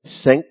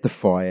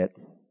 sanctify it,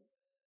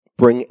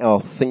 bring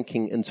our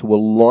thinking into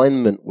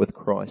alignment with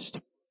Christ,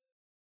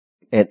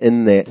 and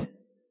in that,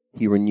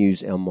 He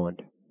renews our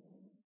mind.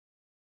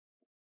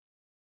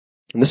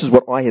 And this is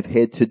what I have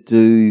had to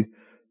do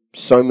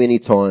so many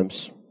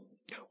times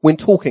when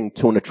talking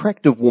to an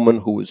attractive woman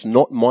who is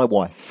not my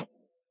wife.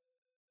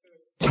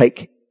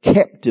 Take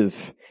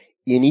captive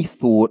any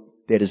thought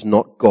that is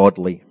not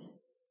godly.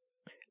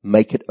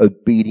 Make it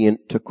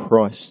obedient to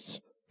Christ's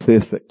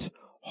perfect,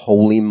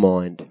 holy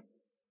mind.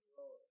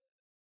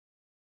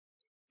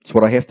 It's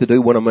what I have to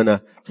do when I'm in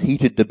a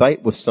heated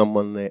debate with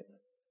someone that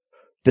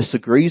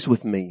disagrees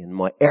with me and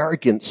my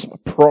arrogance, my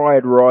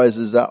pride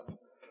rises up.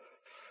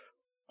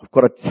 I've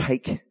got to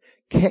take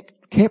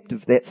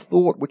captive that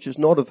thought which is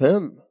not of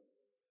Him.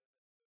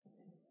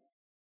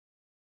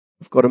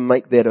 I've got to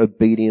make that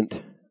obedient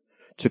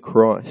to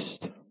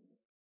Christ.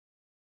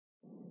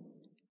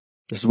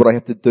 This is what I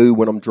have to do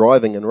when I'm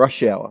driving in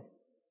rush hour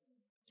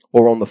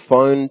or on the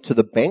phone to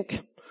the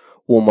bank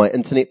or my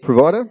internet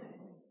provider.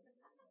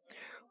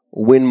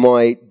 When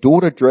my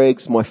daughter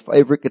drags my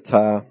favourite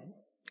guitar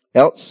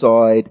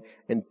outside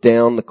and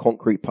down the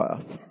concrete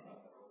path.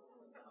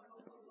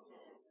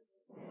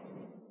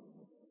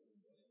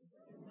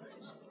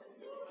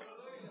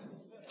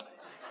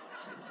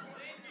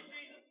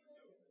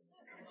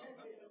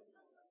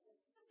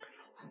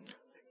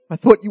 I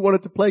thought you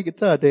wanted to play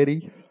guitar,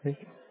 Daddy.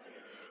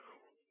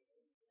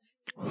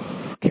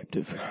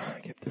 Captive.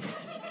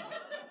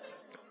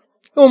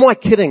 Oh, am I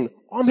kidding?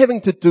 I'm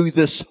having to do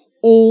this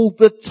all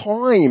the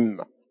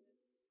time.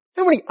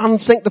 How many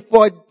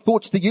unsanctified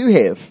thoughts do you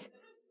have?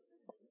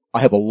 I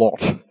have a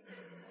lot.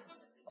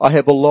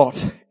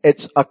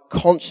 It's a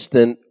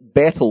constant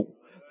battle.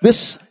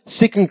 This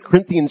 2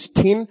 Corinthians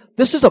 10,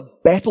 this is a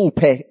battle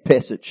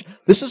passage.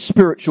 This is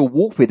spiritual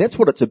warfare. That's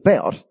what it's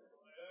about.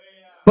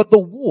 But the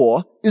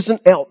war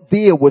isn't out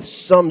there with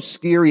some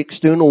scary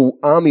external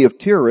army of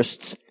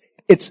terrorists.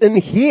 It's in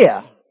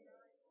here.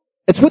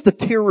 It's with the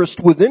terrorist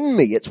within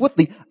me. It's with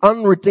the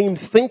unredeemed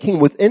thinking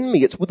within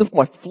me. It's with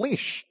my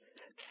flesh.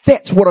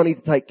 That's what I need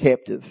to take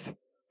captive.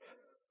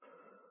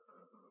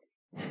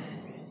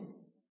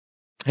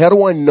 How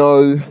do I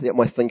know that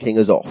my thinking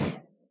is off?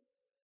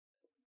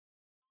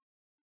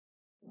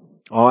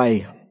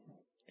 I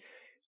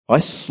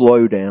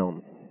slow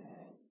down.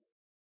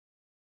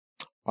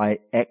 I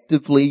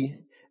actively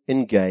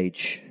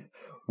engage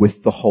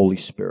with the Holy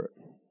Spirit.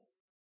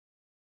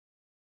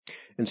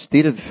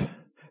 Instead of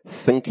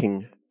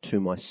thinking to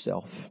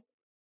myself,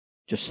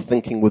 just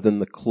thinking within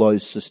the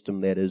closed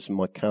system that is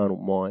my carnal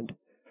mind,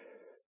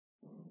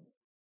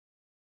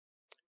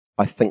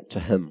 I think to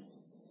Him.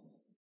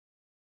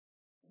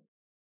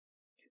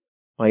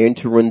 I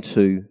enter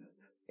into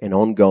an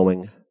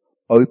ongoing,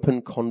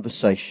 open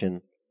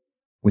conversation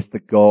with the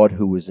God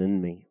who is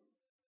in me,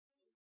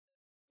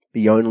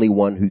 the only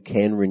one who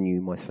can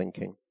renew my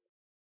thinking.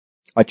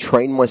 I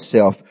train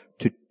myself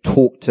to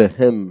talk to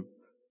Him,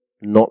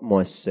 not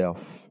myself.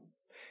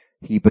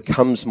 He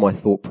becomes my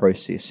thought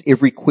process.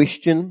 Every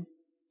question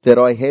that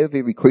I have,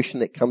 every question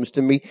that comes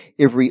to me,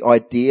 every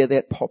idea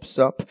that pops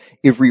up,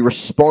 every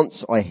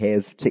response I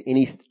have to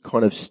any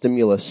kind of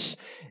stimulus,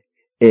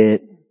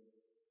 it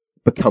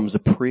becomes a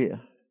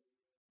prayer.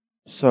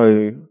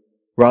 So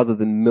rather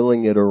than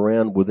milling it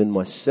around within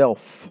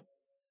myself,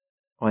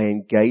 I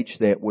engage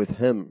that with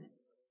Him,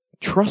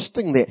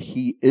 trusting that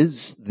He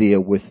is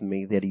there with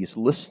me, that He is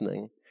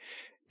listening,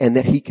 and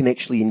that He can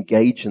actually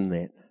engage in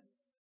that.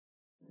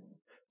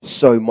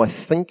 So my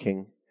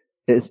thinking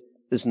is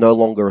no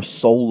longer a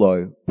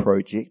solo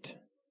project.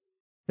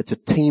 It's a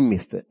team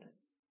effort.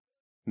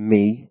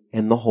 Me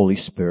and the Holy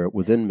Spirit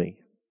within me.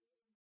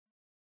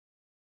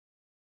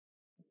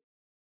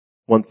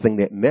 One thing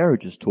that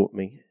marriage has taught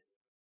me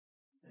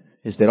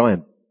is that I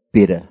am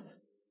better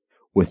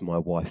with my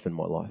wife in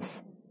my life.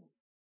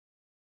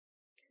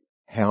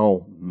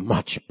 How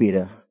much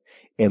better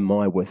am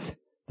I with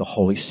the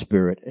Holy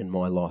Spirit in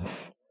my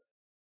life?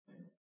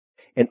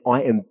 And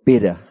I am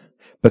better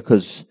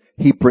because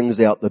He brings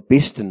out the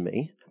best in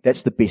me.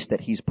 That's the best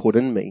that He's put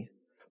in me.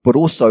 But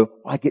also,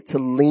 I get to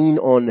lean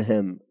on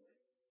Him.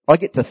 I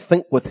get to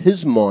think with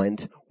His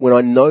mind when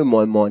I know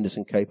my mind is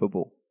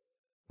incapable,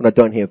 when I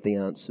don't have the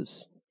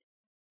answers.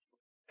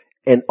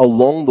 And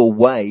along the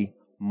way,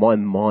 my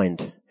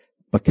mind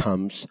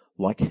becomes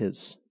like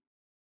His.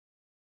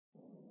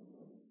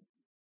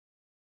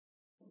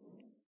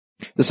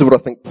 This is what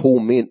I think Paul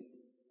meant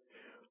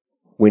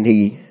when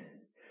he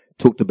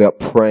talked about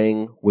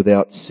praying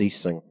without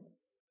ceasing.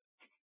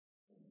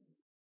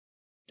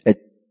 It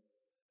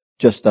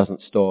just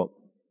doesn't stop.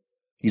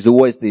 He's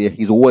always there.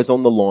 He's always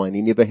on the line.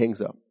 He never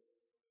hangs up.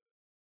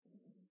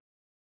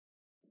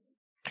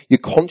 Your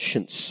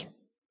conscience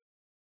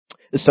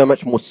is so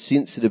much more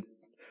sensitive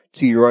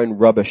to your own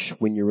rubbish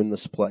when you're in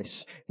this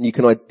place. And you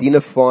can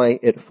identify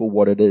it for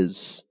what it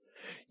is.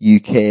 You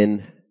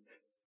can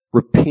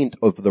repent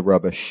of the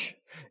rubbish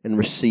and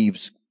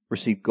receive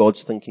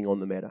God's thinking on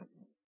the matter.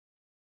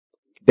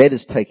 That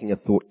is taking a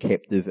thought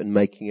captive and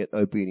making it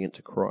obedient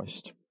to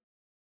Christ.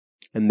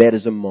 And that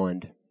is a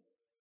mind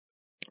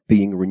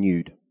being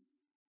renewed.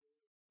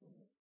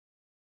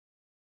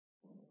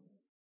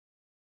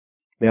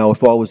 Now,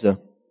 if I was a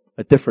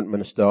different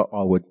minister,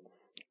 I would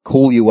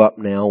call you up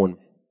now and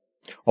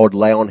I would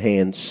lay on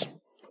hands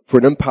for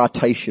an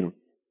impartation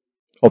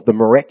of the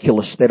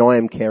miraculous that I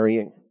am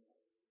carrying.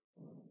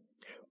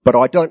 But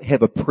I don't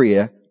have a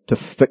prayer to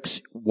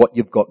fix what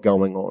you've got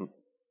going on.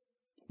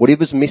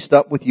 Whatever's messed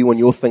up with you and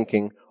your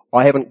thinking,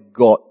 I haven't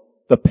got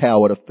the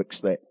power to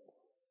fix that.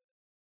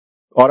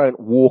 I don't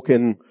walk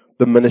in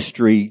the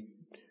ministry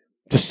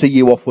to see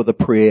you off with a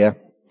prayer.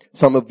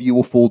 Some of you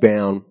will fall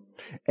down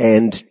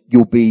and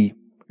you'll be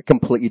a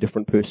completely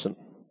different person.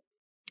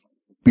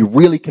 It'd be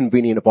really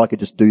convenient if I could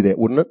just do that,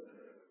 wouldn't it?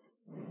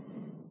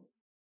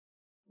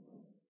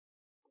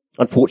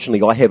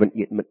 Unfortunately, I haven't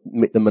yet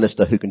met the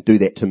minister who can do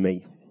that to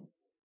me.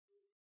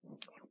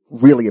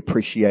 Really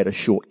appreciate a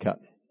shortcut.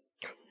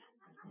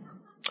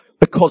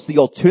 Because the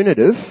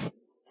alternative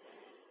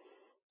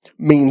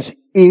means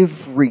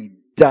every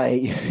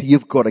day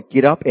you've got to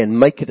get up and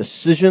make a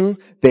decision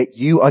that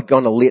you are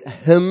going to let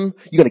Him,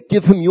 you're going to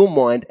give Him your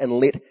mind and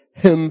let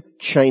Him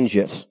change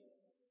it.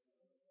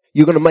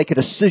 You're going to make a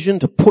decision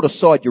to put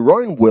aside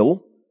your own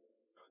will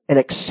and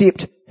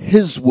accept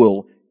His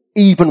will,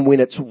 even when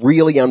it's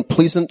really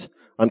unpleasant,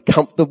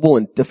 uncomfortable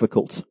and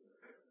difficult.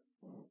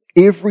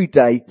 Every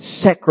day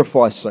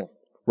sacrificing.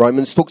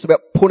 Romans talks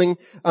about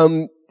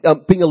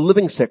being a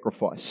living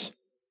sacrifice.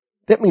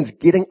 That means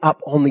getting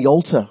up on the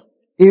altar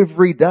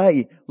every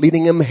day,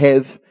 letting Him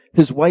have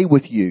His way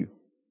with you.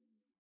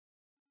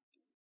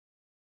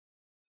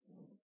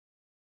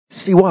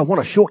 See why I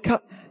want a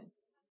shortcut?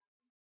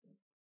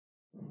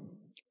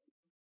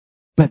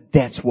 But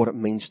that's what it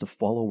means to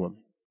follow Him.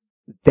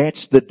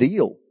 That's the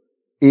deal.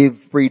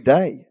 Every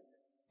day.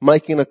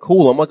 Making a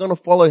call. Am I going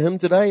to follow him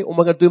today, or am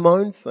I going to do my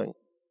own thing?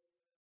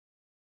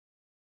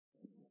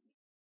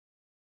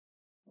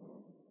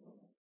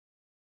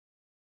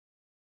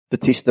 The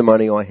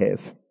testimony I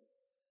have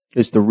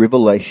is the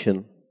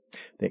revelation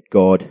that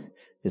God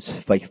is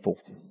faithful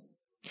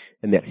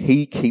and that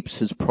he keeps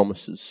his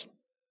promises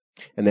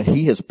and that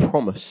he has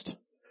promised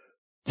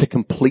to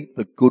complete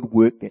the good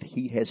work that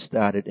he has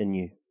started in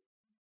you.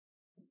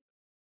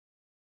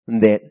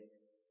 And that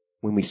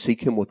when we seek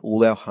him with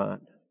all our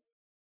heart,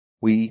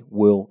 we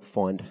will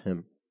find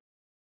him.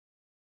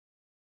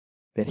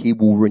 That he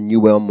will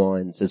renew our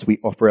minds as we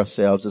offer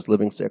ourselves as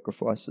living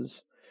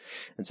sacrifices.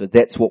 And so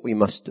that's what we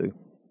must do.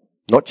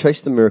 Not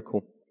chase the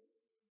miracle,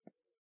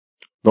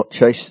 not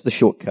chase the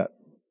shortcut,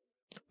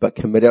 but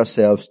commit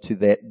ourselves to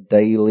that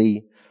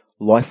daily,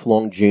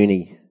 lifelong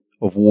journey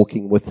of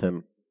walking with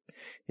him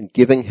and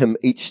giving him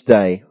each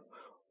day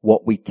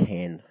what we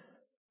can,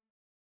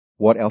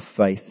 what our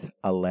faith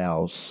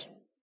allows,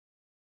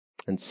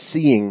 and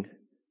seeing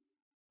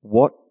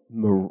what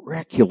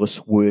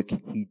miraculous work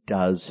he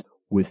does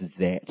with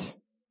that.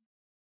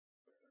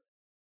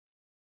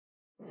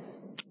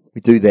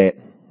 We do that,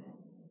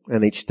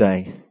 and each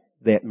day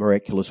that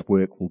miraculous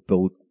work will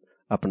build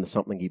up into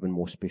something even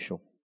more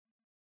special.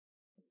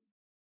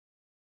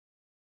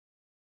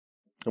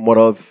 And what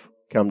I've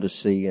come to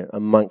see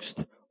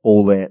amongst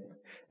all that,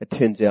 it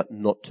turns out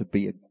not to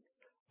be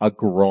a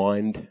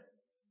grind.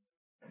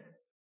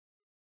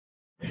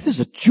 It is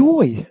a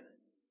joy.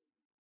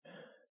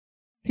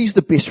 He's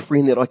the best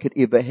friend that I could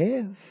ever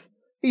have.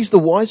 He's the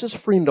wisest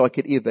friend I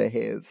could ever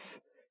have.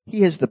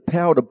 He has the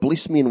power to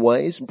bless me in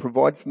ways and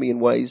provide for me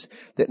in ways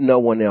that no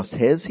one else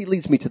has. He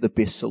leads me to the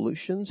best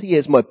solutions. He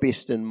has my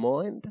best in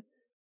mind.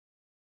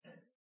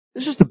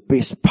 This is the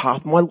best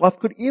path my life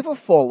could ever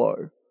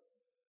follow.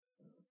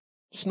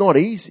 It's not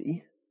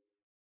easy,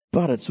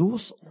 but it's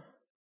awesome.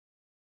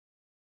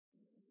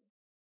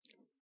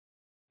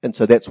 And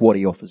so that's what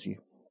he offers you.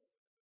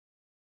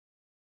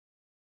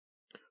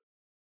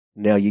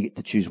 Now you get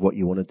to choose what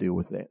you want to do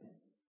with that.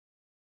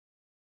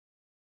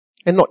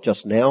 And not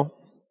just now,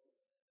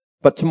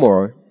 but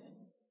tomorrow,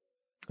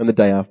 and the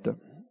day after,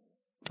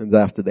 and the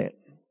day after that,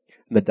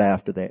 and the day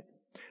after that,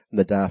 and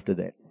the day after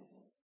that.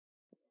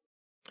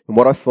 And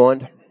what I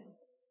find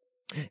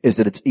is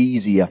that it's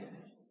easier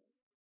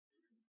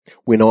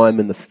when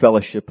I'm in the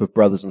fellowship of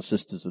brothers and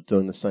sisters who are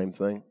doing the same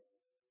thing,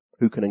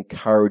 who can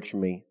encourage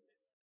me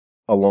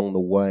along the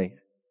way,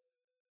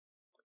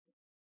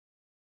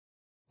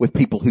 with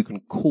people who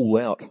can call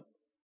out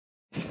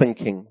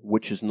thinking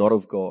which is not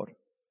of God.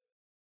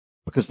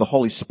 Because the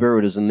Holy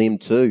Spirit is in them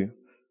too.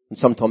 And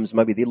sometimes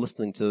maybe they're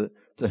listening to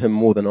him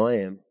more than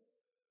I am.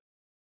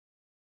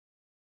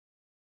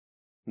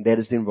 And that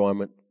is the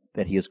environment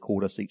that he has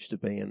called us each to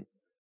be in.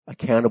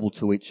 Accountable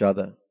to each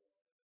other.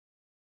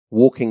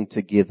 Walking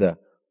together.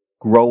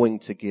 Growing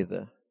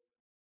together.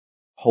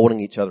 Holding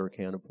each other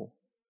accountable.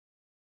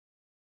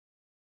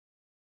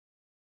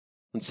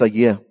 And so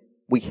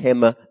we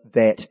hammer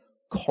that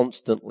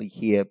constantly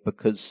here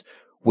because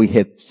we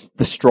have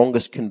the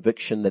strongest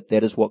conviction that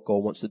that is what God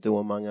wants to do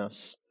among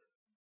us.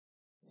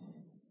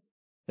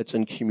 It's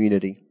in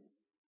community.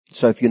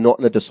 So if you're not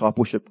in a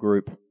discipleship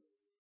group,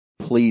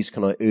 please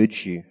can I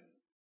urge you,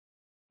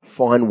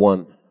 find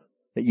one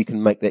that you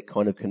can make that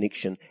kind of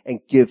connection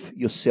and give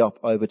yourself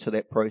over to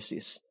that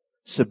process.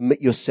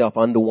 Submit yourself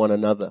under one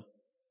another.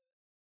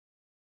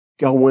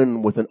 Go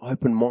in with an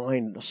open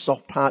mind, a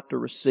soft heart to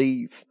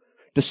receive,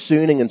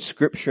 discerning in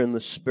Scripture and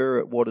the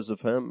Spirit what is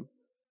of him.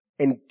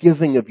 And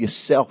giving of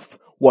yourself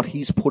what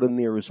he's put in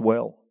there as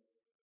well.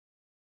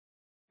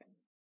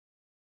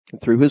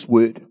 And through his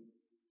word,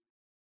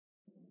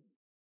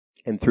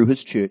 and through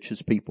his church,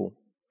 his people,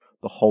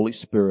 the Holy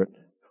Spirit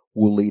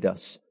will lead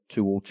us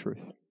to all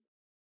truth.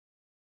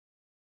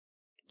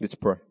 Let's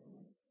pray.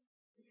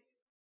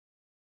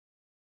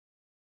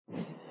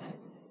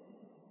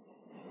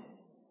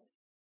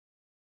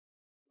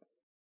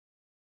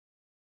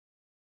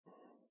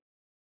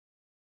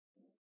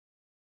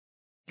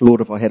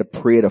 Lord, if I had a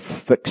prayer to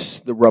fix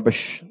the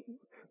rubbish,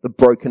 the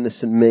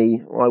brokenness in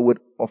me, I would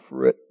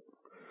offer it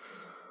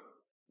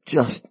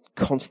just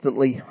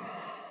constantly.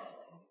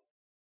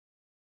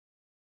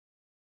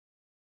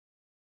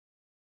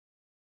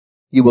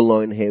 You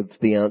alone have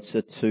the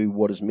answer to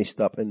what is messed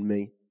up in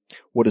me,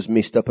 what is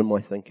messed up in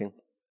my thinking,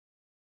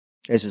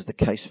 as is the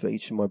case for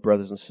each of my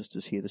brothers and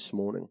sisters here this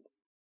morning.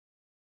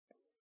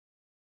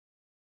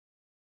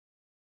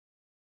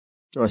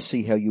 And I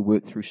see how you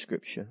work through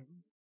Scripture,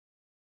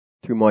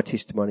 through my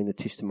testimony and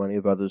the testimony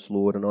of others,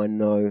 Lord, and I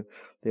know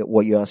that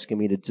what you're asking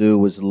me to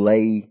do is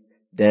lay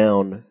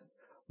down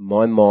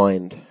my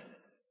mind,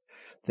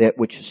 that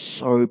which is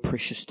so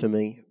precious to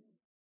me,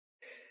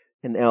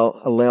 and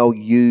allow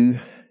you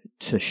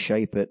to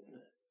shape it,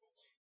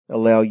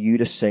 allow you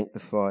to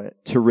sanctify it,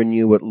 to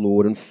renew it,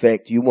 Lord. In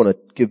fact, you want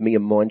to give me a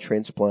mind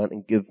transplant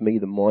and give me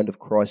the mind of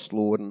Christ,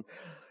 Lord, and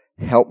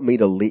help me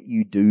to let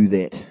you do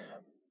that.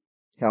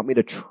 Help me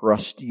to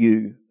trust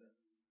you.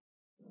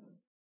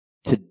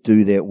 to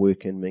do that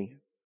work in me.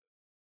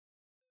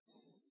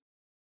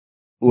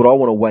 Lord, I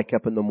want to wake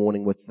up in the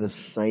morning with the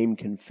same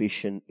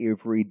confession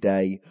every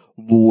day.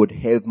 Lord,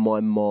 have my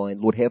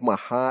mind. Lord, have my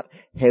heart,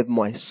 have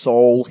my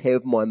soul,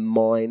 have my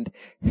mind,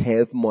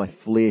 have my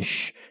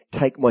flesh.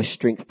 Take my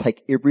strength,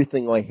 take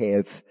everything I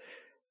have.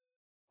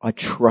 I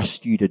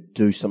trust you to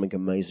do something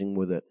amazing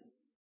with it.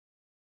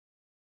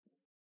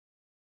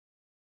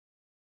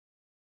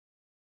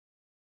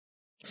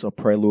 So I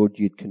pray, Lord,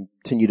 you'd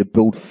continue to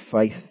build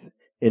faith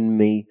in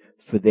me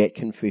for that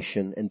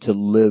confession and to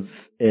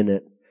live in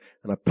it.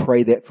 And I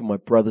pray that for my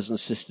brothers and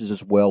sisters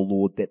as well,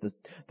 Lord, that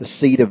the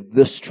seed of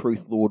this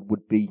truth, Lord,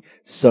 would be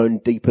sown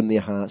deep in their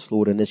hearts,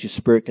 Lord. And as your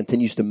Spirit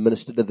continues to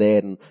minister to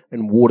that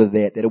and water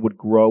that it would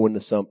grow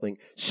into something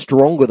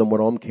stronger than what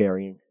I'm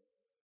carrying.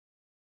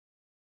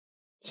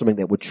 Something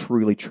that would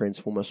truly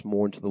transform us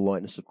more into the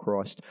likeness of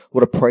Christ.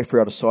 Lord, I pray for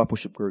our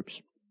discipleship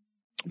groups,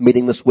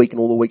 meeting this week and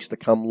all the weeks to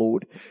come,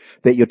 Lord,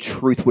 that your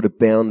truth would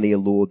abound there,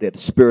 Lord, that the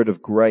spirit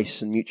of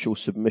grace and mutual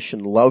submission,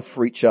 love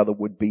for each other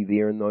would be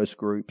there in those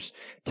groups.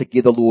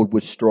 Together, Lord,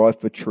 would strive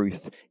for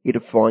truth,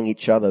 edifying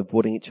each other,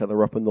 building each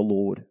other up in the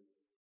Lord.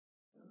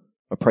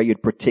 I pray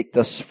you'd protect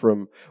us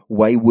from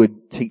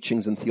wayward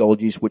teachings and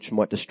theologies which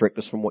might distract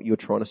us from what you're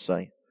trying to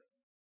say.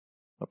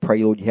 I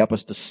pray, Lord, you help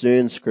us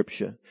discern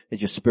Scripture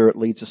as your Spirit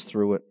leads us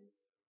through it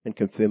and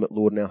confirm it,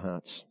 Lord, in our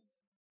hearts.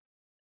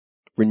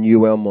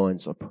 Renew our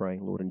minds, I pray,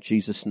 Lord, in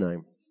Jesus'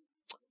 name.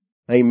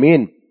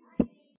 Amen.